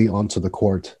freely onto the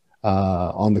court,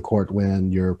 on the court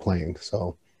when you're playing.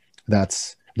 So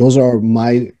those are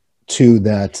my two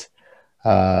that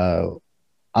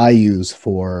I use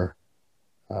for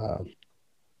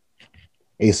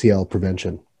ACL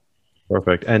prevention.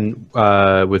 Perfect. And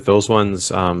with those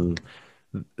ones,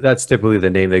 that's typically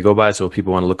the name they go by. So if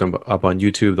people want to look them up on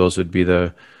YouTube, those would be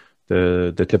the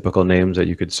the typical names that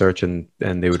you could search and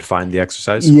they would find the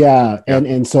exercise? Yeah,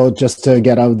 and so just to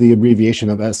get out of the abbreviation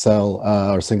of SL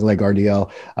or single leg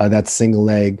RDL, that's single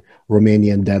leg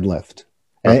Romanian deadlift.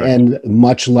 And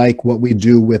much like what we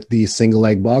do with the single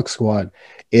leg box squat,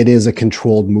 it is a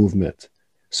controlled movement.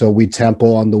 So we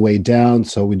tempo on the way down.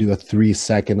 So we do a 3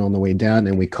 second on the way down,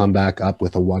 and we come back up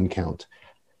with a 1 count.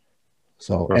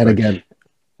 So, and again,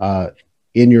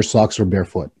 in your socks or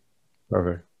barefoot.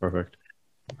 Perfect.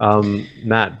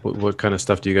 Matt, what kind of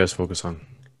stuff do you guys focus on?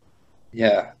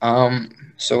 Yeah.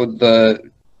 So the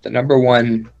number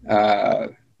one,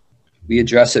 we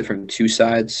address it from two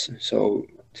sides. So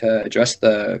to address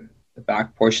the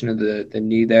back portion of the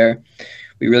knee there,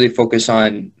 we really focus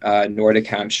on Nordic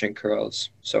hamstring curls.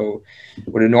 So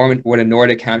what a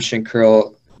Nordic hamstring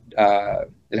curl,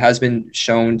 it has been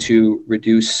shown to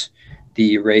reduce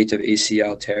the rate of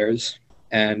ACL tears,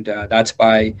 and that's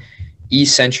by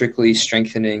eccentrically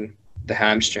strengthening the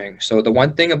hamstring. So the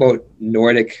one thing about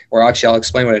Nordic, or actually I'll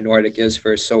explain what a Nordic is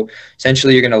first. So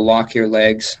essentially you're going to lock your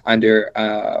legs under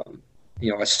a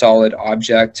solid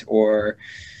object or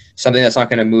something that's not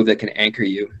going to move that can anchor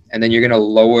you. And then you're going to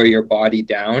lower your body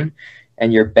down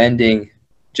and you're bending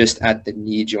just at the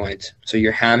knee joint. So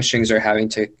your hamstrings are having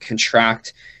to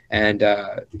contract and,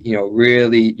 you're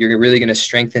really going to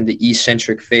strengthen the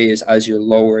eccentric phase as you're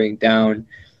lowering down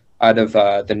out of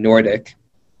the Nordic.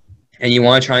 And you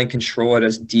want to try and control it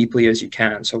as deeply as you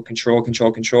can. So control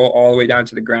all the way down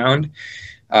to the ground.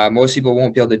 Most people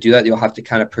won't be able to do that. You'll have to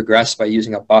kind of progress by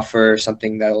using a buffer,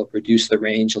 something that'll reduce the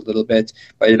range a little bit.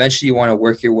 But eventually you want to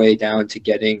work your way down to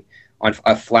getting on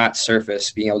a flat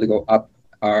surface, being able to go up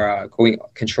or going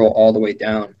control all the way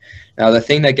down. Now, the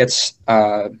thing that gets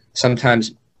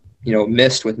sometimes,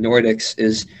 missed with Nordics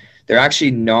is they're actually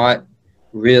not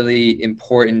really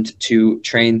important to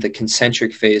train the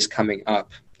concentric phase coming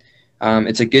up.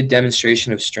 It's a good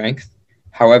demonstration of strength.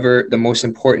 However, the most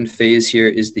important phase here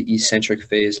is the eccentric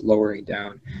phase lowering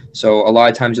down. So a lot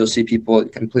of times you'll see people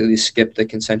completely skip the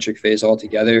concentric phase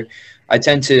altogether. I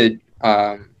tend to,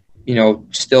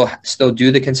 still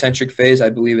do the concentric phase. I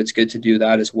believe it's good to do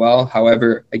that as well.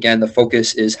 However, again, the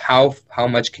focus is how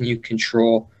much can you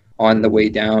control on the way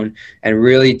down and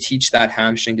really teach that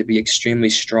hamstring to be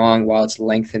extremely strong while it's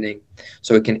lengthening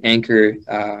so it can anchor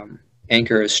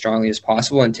as strongly as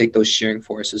possible and take those shearing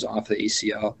forces off the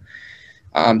ACL.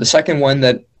 The second one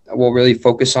that we'll really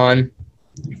focus on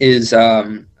is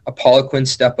a Poliquin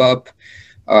step up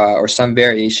or some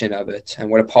variation of it.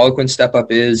 And what a Poliquin step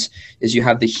up is you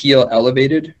have the heel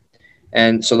elevated.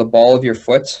 And so the ball of your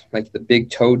foot, like the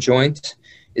big toe joint,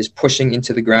 is pushing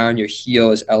into the ground. Your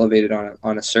heel is elevated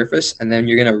on a surface. And then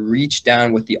you're going to reach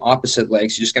down with the opposite leg.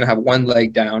 So you're just going to have one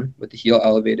leg down with the heel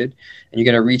elevated. And you're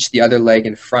going to reach the other leg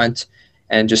in front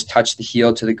and just touch the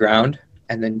heel to the ground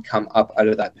and then come up out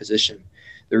of that position.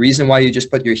 The reason why you just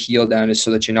put your heel down is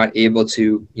so that you're not able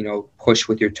to, push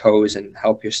with your toes and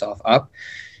help yourself up.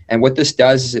 And what this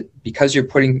does is because you're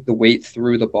putting the weight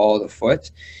through the ball of the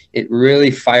foot, it really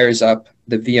fires up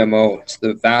the VMO. It's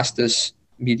the vastus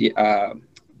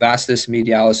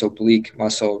medialis oblique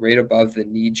muscle right above the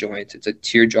knee joint. It's a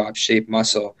teardrop shaped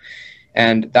muscle.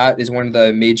 And that is one of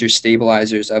the major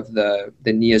stabilizers of the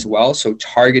knee as well. So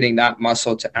targeting that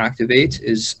muscle to activate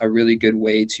is a really good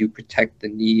way to protect the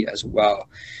knee as well.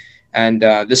 And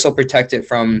this will protect it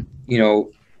from,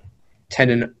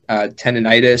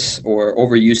 tendonitis or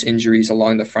overuse injuries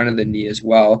along the front of the knee as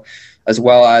well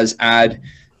as add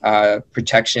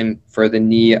protection for the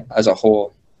knee as a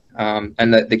whole.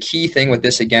 And the key thing with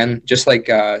this, again, just like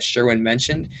Sherwin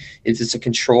mentioned, is it's a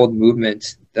controlled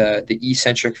movement. The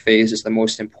eccentric phase is the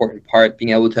most important part,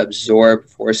 being able to absorb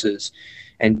forces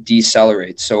and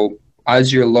decelerate. So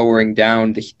as you're lowering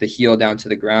down the heel down to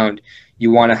the ground, you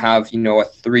want to have,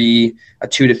 a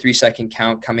 2 to 3 second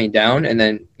count coming down. And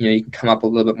then, you can come up a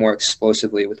little bit more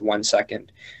explosively with 1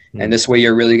 second. Mm-hmm. And this way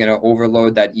you're really going to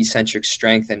overload that eccentric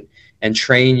strength and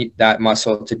train that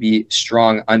muscle to be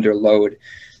strong under load.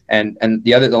 And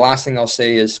the last thing I'll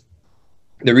say is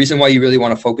the reason why you really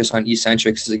want to focus on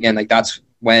eccentrics is, again, like that's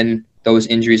when those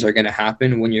injuries are going to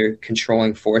happen, when you're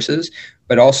controlling forces,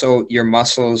 but also your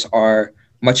muscles are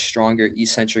much stronger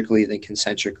eccentrically than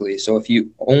concentrically. So if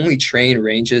you only train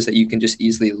ranges that you can just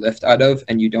easily lift out of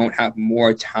and you don't have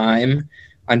more time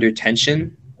under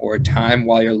tension or time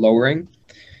while you're lowering,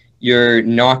 you're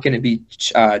not going to be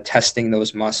testing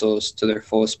those muscles to their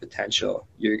fullest potential.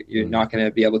 You're not going to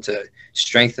be able to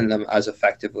strengthen them as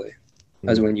effectively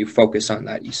as when you focus on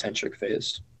that eccentric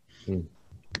phase.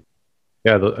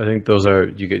 Yeah, I think those are,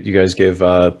 you guys give,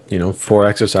 4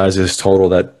 exercises total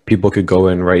that people could go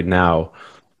in right now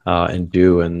and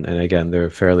do. And again, they're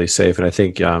fairly safe. And I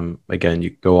think, again, you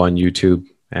go on YouTube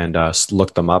and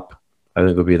look them up. I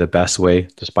think would be the best way,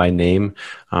 just by name.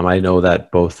 I know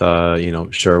that both,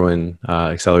 Sherwin,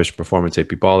 Acceleration Performance AP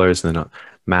Ballers, and then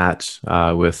Matt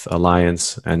with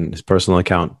Alliance and his personal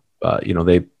account,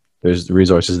 there's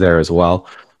resources there as well,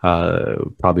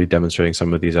 probably demonstrating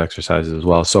some of these exercises as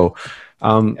well. So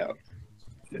Yeah.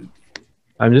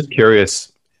 I'm just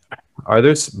curious, are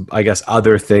there, I guess,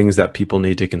 other things that people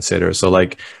need to consider? So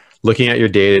like looking at your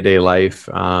day-to-day life,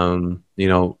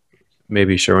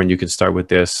 maybe Sherwin, you can start with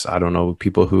this. I don't know,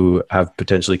 people who have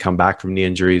potentially come back from knee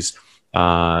injuries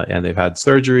and they've had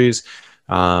surgeries.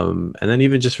 And then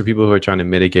even just for people who are trying to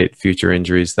mitigate future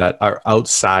injuries that are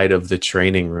outside of the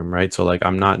training room, right? So like,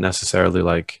 I'm not necessarily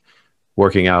like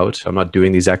working out. I'm not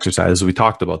doing these exercises. We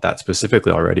talked about that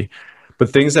specifically already, but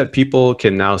things that people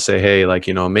can now say, hey, like,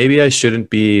 maybe I shouldn't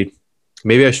be,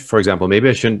 for example, maybe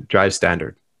I shouldn't drive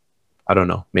standard. I don't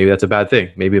know. Maybe that's a bad thing.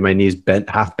 Maybe my knee's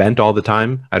half bent all the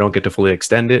time. I don't get to fully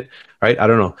extend it, right? I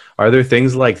don't know. Are there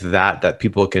things like that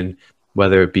people can,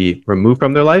 whether it be remove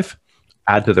from their life,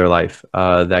 add to their life,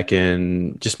 that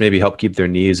can just maybe help keep their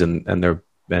knees and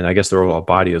I guess their overall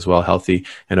body as well healthy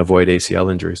and avoid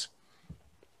ACL injuries?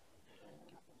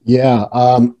 Yeah.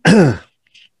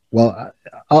 Well,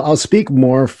 I'll speak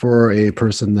more for a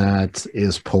person that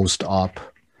is post-op.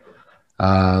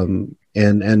 And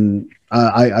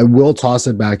I will toss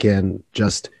it back in.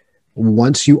 Just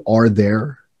once you are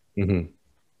there, mm-hmm.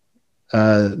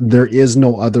 There is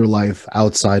no other life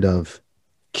outside of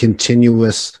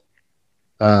continuous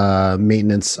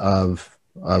maintenance of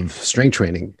strength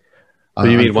training. So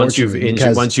you mean once you've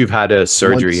injured, once you've had a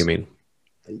surgery, you mean?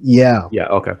 Yeah. Yeah.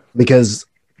 Okay. Because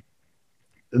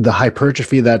the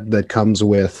hypertrophy that comes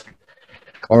with,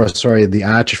 the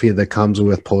atrophy that comes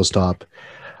with post-op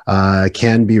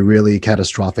can be really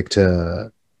catastrophic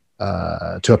to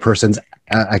a person's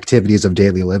activities of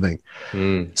daily living.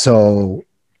 So,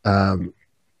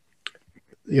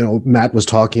 Matt was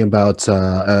talking about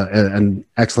an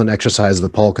excellent exercise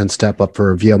that Paul can step up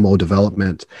for VMO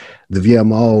development. The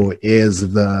VMO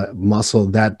is the muscle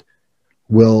that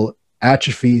will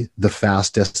atrophy the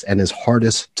fastest and is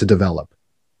hardest to develop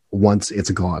once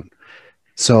it's gone.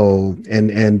 So,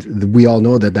 and we all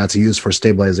know that that's used for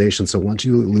stabilization. So once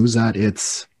you lose that,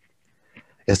 it's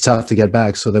tough to get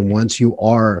back. So then once you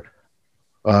are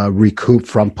recouped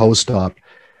from post-op,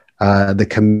 the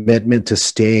commitment to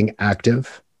staying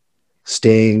active,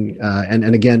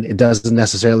 and again, it doesn't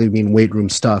necessarily mean weight room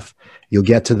stuff. You'll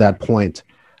get to that point,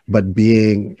 but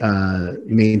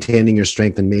maintaining your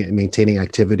strength and maintaining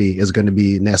activity is going to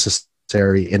be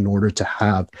necessary in order to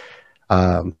have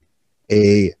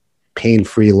a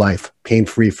pain-free life,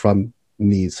 pain-free from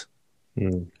knees.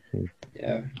 Mm-hmm.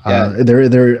 Yeah.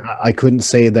 I couldn't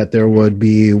say that there would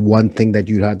be one thing that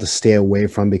you'd have to stay away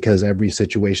from because every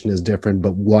situation is different.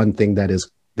 But one thing that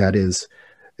is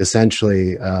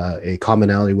essentially a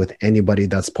commonality with anybody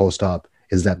that's post-op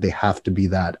is that they have to be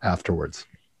that afterwards.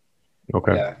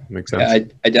 Okay. Yeah. Makes sense. Yeah,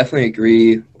 I definitely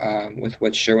agree with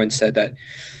what Sherwin said, that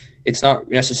it's not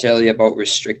necessarily about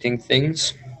restricting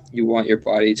things. You want your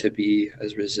body to be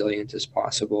as resilient as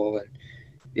possible and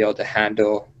be able to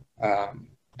handle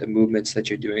the movements that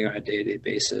you're doing on a day-to-day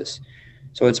basis.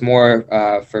 So it's more,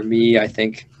 for me, I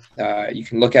think you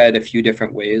can look at it a few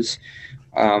different ways.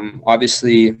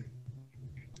 Obviously,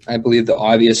 I believe the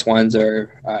obvious ones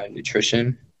are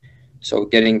nutrition. So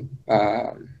getting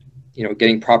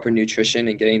proper nutrition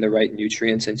and getting the right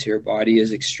nutrients into your body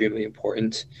is extremely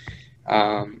important.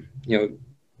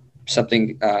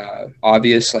 Something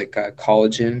obvious like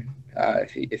collagen,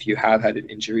 if you have had an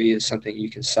injury, is something you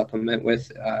can supplement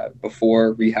with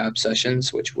before rehab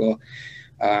sessions, which will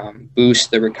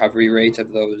boost the recovery rate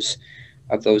of those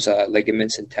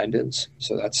ligaments and tendons.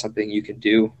 So that's something you can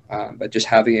do. But just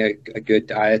having a good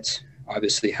diet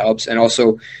obviously helps, and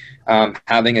also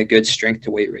having a good strength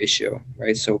to weight ratio,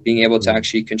 right? So being able to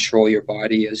actually control your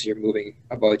body as you're moving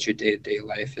about your day-to-day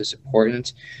life is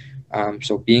important.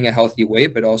 So being a healthy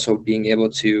weight, but also being able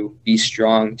to be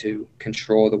strong to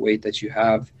control the weight that you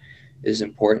have is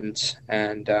important.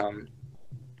 And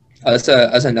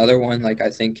as another one, like I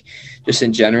think just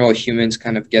in general, humans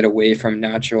kind of get away from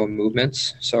natural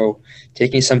movements. So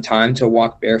taking some time to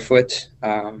walk barefoot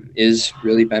is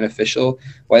really beneficial,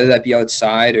 whether that be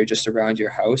outside or just around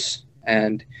your house.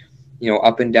 And,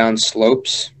 up and down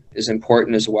slopes is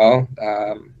important as well,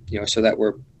 so that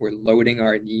we're loading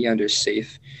our knee under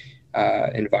safe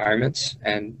environments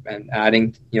and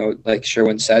adding, like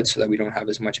Sherwin said, so that we don't have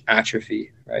as much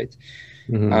atrophy, right?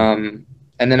 Mm-hmm.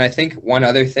 And then I think one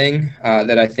other thing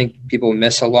that I think people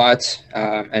miss a lot,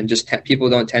 and just people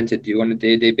don't tend to do on a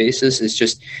day-to-day basis, is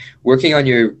just working on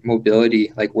your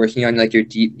mobility, like working on like your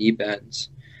deep knee bends.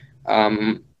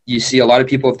 You see a lot of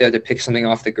people, if they have to pick something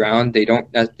off the ground, they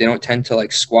don't tend to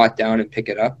like squat down and pick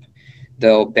it up.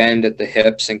 They'll bend at the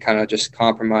hips and kind of just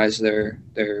compromise their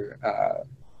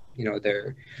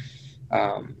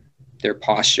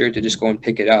posture to just go and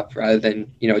pick it up, rather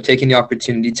than, taking the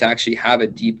opportunity to actually have a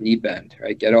deep knee bend,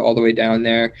 right? Get it all the way down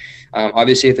there.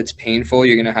 Obviously, if it's painful,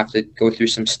 you're going to have to go through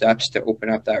some steps to open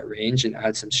up that range and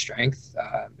add some strength.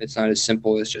 It's not as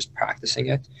simple as just practicing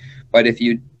it. But if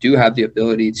you do have the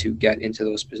ability to get into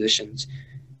those positions,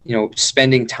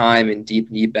 spending time in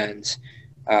deep knee bends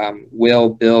will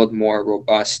build more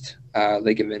robust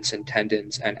ligaments and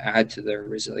tendons and add to their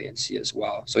resiliency as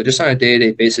well. So just on a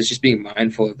day-to-day basis, just being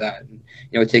mindful of that, and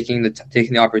taking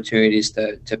the opportunities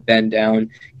to bend down,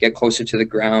 get closer to the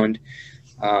ground,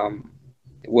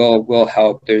 will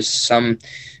help. There's some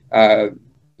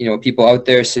people out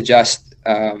there suggest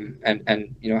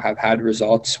and have had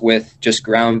results with just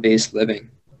ground-based living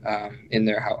in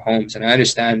their homes, and I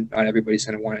understand not everybody's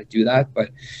going to want to do that,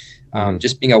 but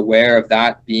just being aware of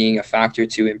that being a factor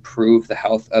to improve the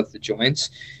health of the joints,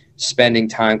 spending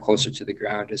time closer to the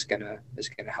ground is gonna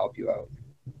help you out.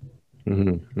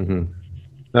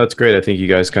 That's great. I think you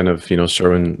guys kind of,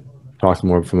 Sherwin talked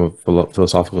more from a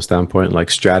philosophical standpoint, like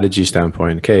strategy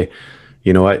standpoint. Okay,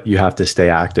 you know what? You have to stay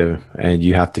active and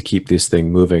you have to keep this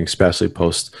thing moving, especially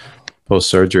post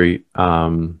surgery.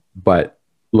 But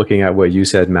looking at what you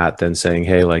said, Matt, then saying,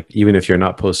 hey, like, even if you're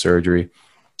not post surgery,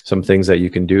 some things that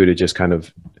you can do to just kind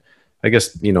of, I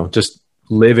guess, just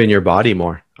live in your body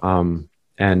more.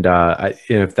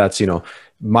 If that's,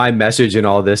 my message in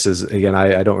all this is, again,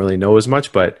 I don't really know as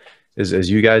much, but as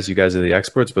you guys are the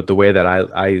experts, but the way that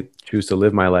I choose to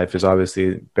live my life is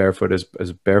obviously barefoot, as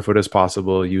barefoot as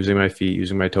possible, using my feet,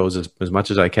 using my toes as much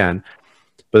as I can.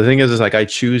 But the thing is like, I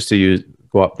choose to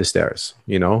go up the stairs,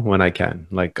 when I can.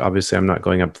 Like, obviously I'm not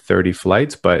going up 30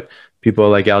 flights, but people are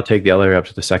like, yeah, I'll take the elevator up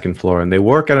to the second floor, and they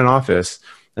work at an office,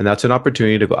 and that's an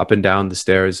opportunity to go up and down the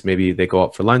stairs. Maybe they go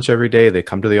out for lunch every day, they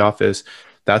come to the office.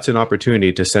 That's an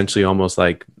opportunity to essentially almost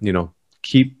like,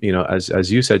 keep,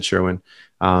 as you said, Sherwin,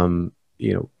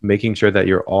 making sure that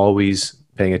you're always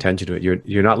paying attention to it.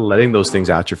 You're not letting those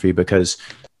things atrophy because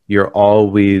you're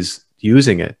always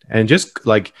using it. And just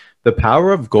like the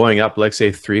power of going up, like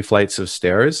say 3 flights of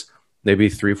stairs, maybe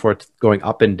 3, 4 going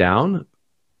up and down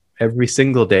every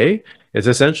single day is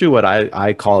essentially what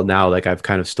I call now, like I've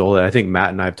kind of stolen it. I think Matt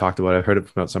and I have talked about it. I've heard it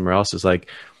about somewhere else. Is like,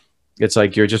 it's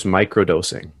like you're just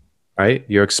microdosing, right?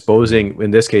 You're exposing, in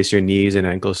this case, your knees and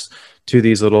ankles to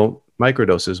these little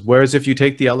microdoses. Whereas if you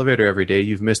take the elevator every day,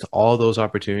 you've missed all those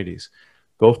opportunities.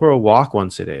 Go for a walk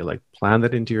once a day, like plan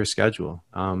that into your schedule.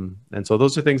 And so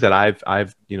those are things that I've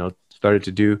started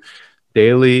to do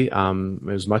daily,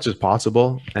 as much as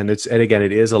possible. And again,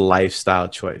 it is a lifestyle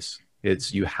choice.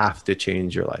 You have to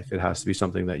change your life. It has to be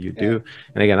something that you do.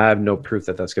 And again, I have no proof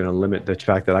that that's going to limit the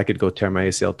fact that I could go tear my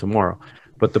ACL tomorrow.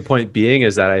 But the point being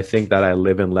is that I think that I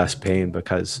live in less pain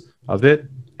because of it.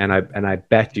 And I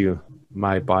bet you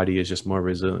my body is just more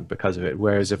resilient because of it.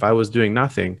 Whereas if I was doing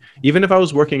nothing, even if I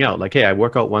was working out, like, hey, I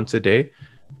work out once a day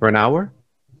for an hour,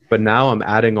 but now I'm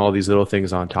adding all these little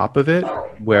things on top of it.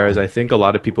 Whereas I think a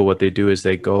lot of people, what they do is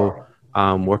they go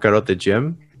work out at the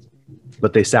gym,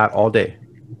 but they sat all day.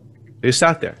 They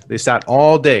sat there. They sat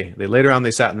all day. They laid around,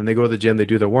 they sat, and then they go to the gym, they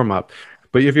do their warm up.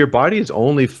 But if your body is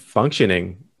only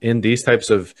functioning in these types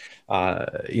of,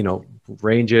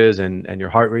 ranges and your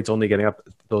heart rate's only getting up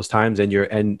those times, and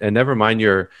and never mind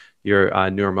your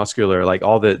neuromuscular, like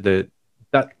all that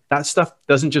stuff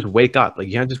doesn't just wake up. Like,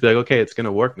 you can't just be like, okay, it's going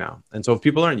to work now. And so if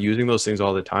people aren't using those things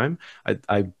all the time,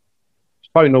 there's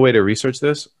probably no way to research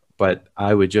this, but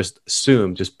I would just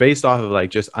assume, just based off of like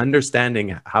just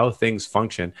understanding how things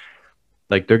function,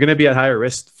 like they're going to be at higher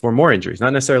risk for more injuries,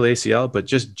 not necessarily ACL, but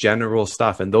just general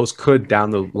stuff. And those could down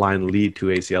the line lead to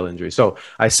ACL injury. So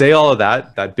I say all of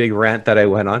that big rant that I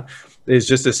went on is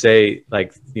just to say,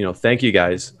 like, thank you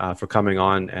guys for coming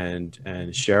on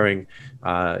and sharing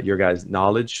your guys'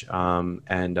 knowledge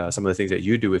and some of the things that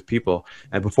you do with people.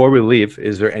 And before we leave,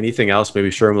 is there anything else, maybe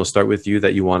Sherwin, we'll start with you,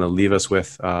 that you want to leave us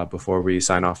with before we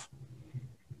sign off?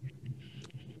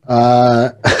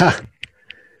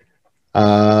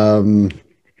 I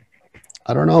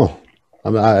don't know.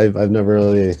 I've never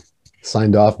really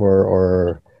signed off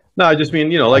or No, I just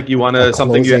mean, like you want to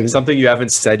closing. something you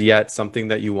haven't said yet, something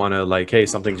that you want to like, hey,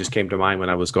 something just came to mind when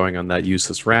I was going on that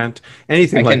useless rant,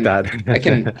 anything like that. I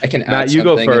can Matt, add you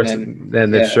go something, and first, then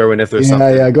and if yeah. Sherwin, if there's Yeah,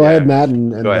 something, yeah. Go ahead, Matt,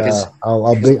 and go ahead.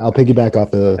 I'll piggyback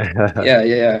off the.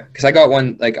 Yeah. Because I got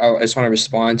one. Like, I just want to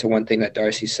respond to one thing that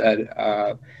Darcy said.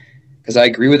 Because I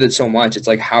agree with it so much. It's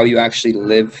like how you actually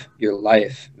live your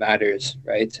life matters,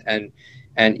 right? And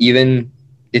even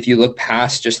if you look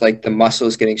past just like the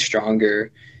muscles getting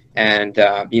stronger, and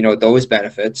those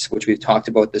benefits, which we've talked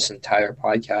about this entire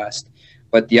podcast.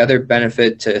 But the other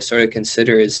benefit to sort of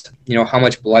consider is, how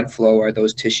much blood flow are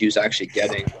those tissues actually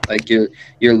getting? Like your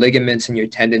ligaments and your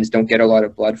tendons don't get a lot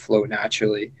of blood flow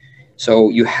naturally. So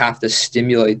you have to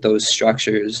stimulate those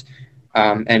structures,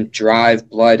 and drive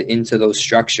blood into those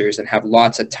structures and have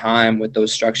lots of time with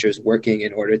those structures working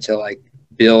in order to like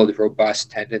build robust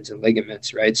tendons and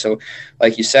ligaments, right? So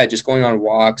like you said, just going on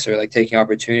walks or like taking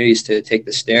opportunities to take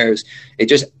the stairs, it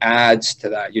just adds to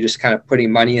that. You're just kind of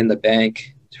putting money in the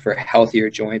bank for healthier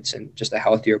joints and just a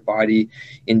healthier body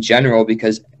in general,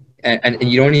 because and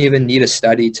you don't even need a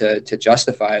study to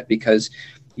justify it, because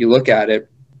you look at it,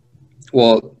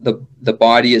 well, the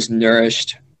body is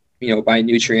nourished by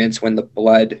nutrients when the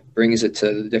blood brings it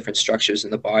to the different structures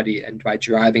in the body. And by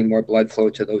driving more blood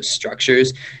flow to those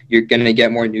structures, you're going to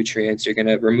get more nutrients, you're going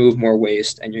to remove more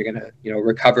waste, and you're going to,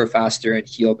 recover faster and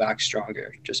heal back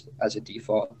stronger just as a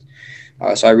default.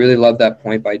 So I really love that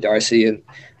point by Darcy. And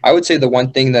I would say the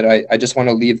one thing that I just want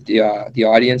to leave the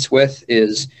audience with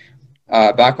is,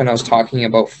 back when I was talking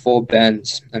about full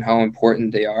bends and how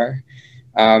important they are,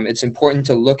 it's important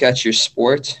to look at your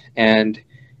sport and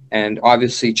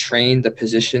obviously train the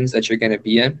positions that you're going to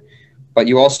be in, but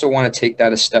you also want to take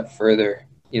that a step further,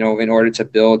 in order to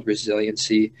build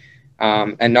resiliency,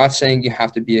 and not saying you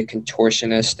have to be a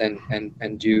contortionist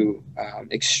and do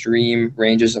extreme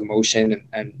ranges of motion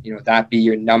and that be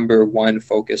your number one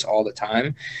focus all the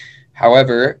time.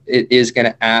 However, it is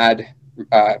going to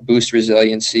boost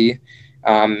resiliency,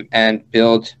 and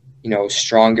build,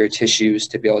 stronger tissues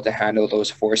to be able to handle those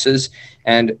forces.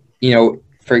 And,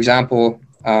 for example,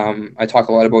 I talk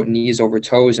a lot about knees over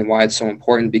toes and why it's so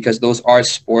important, because those are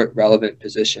sport relevant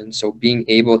positions. So being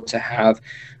able to have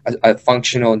a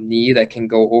functional knee that can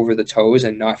go over the toes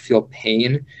and not feel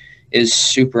pain is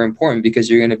super important, because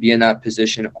you're going to be in that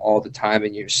position all the time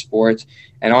in your sport.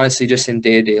 And honestly, just in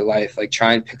day-to-day life, like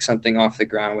try and pick something off the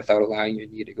ground without allowing your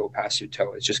knee to go past your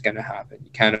toe. It's just going to happen.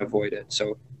 You can't avoid it.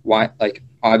 So why,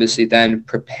 obviously then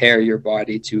prepare your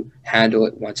body to handle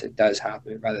it once it does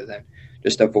happen, rather than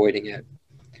just avoiding it.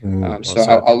 So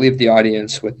I'll leave the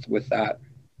audience with that.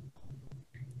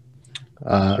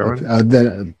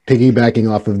 Then piggybacking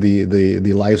off of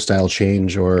the lifestyle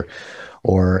change or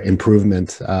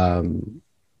improvement,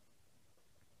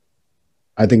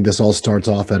 I think this all starts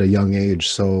off at a young age.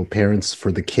 So parents,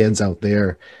 for the kids out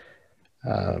there,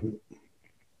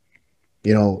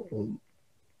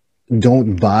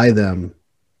 don't buy them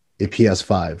a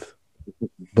PS5.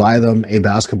 Buy them a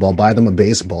basketball, buy them a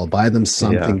baseball, buy them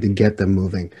something to get them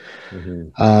moving.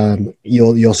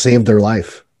 You'll save their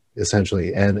life,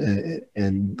 essentially.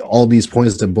 And all these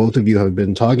points that both of you have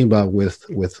been talking about with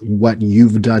what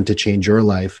you've done to change your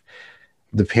life,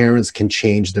 the parents can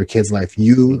change their kids' life.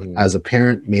 You as a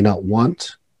parent may not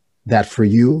want that for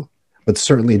you, but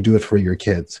certainly do it for your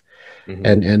kids.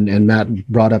 And Matt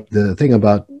brought up the thing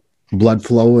about blood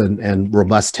flow and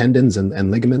robust tendons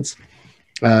and ligaments.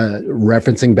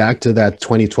 Referencing back to that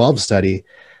 2012 study,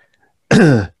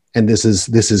 and this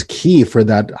is key for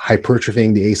that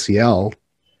hypertrophying the ACL.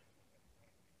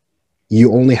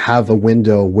 You only have a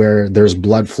window where there's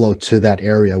blood flow to that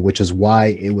area, which is why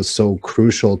it was so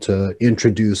crucial to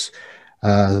introduce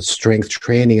strength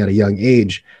training at a young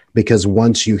age, because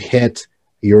once you hit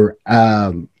your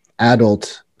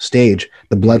adult stage,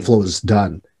 the blood flow is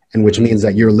done, and which means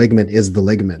that your ligament is the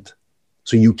ligament.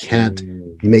 So you can't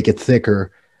make it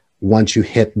thicker once you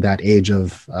hit that age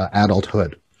of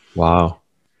adulthood. Wow.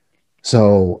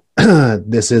 So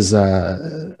this is,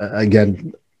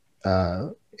 again,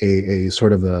 a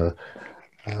sort of a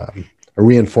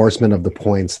reinforcement of the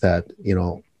points that,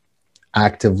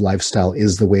 active lifestyle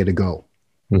is the way to go.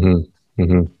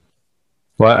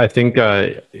 Well, I think,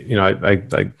 I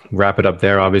wrap it up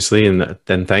there, obviously. And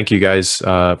then thank you guys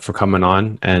for coming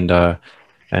on and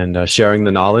sharing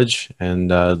the knowledge.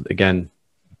 And again,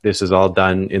 this is all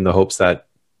done in the hopes that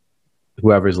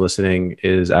whoever's listening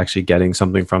is actually getting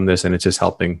something from this, and it's just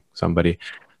helping somebody.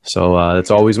 So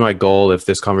it's always my goal. If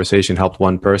this conversation helped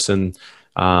one person,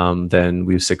 then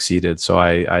we've succeeded. So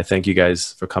I thank you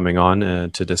guys for coming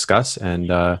on to discuss, and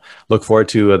look forward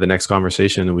to the next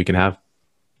conversation that we can have.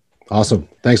 Awesome.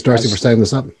 Thanks, Darcy, for setting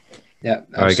this up. Yeah,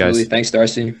 All right, absolutely. guys. Thanks,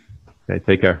 Darcy. Okay,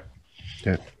 take care.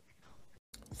 Yeah.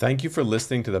 Thank you for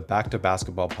listening to the Back to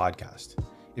Basketball podcast.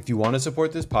 If you want to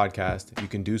support this podcast, you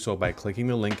can do so by clicking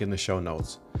the link in the show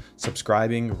notes,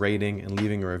 subscribing, rating, and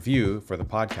leaving a review for the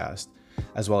podcast,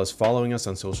 as well as following us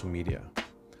on social media.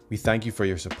 We thank you for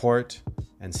your support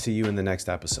and see you in the next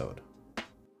episode.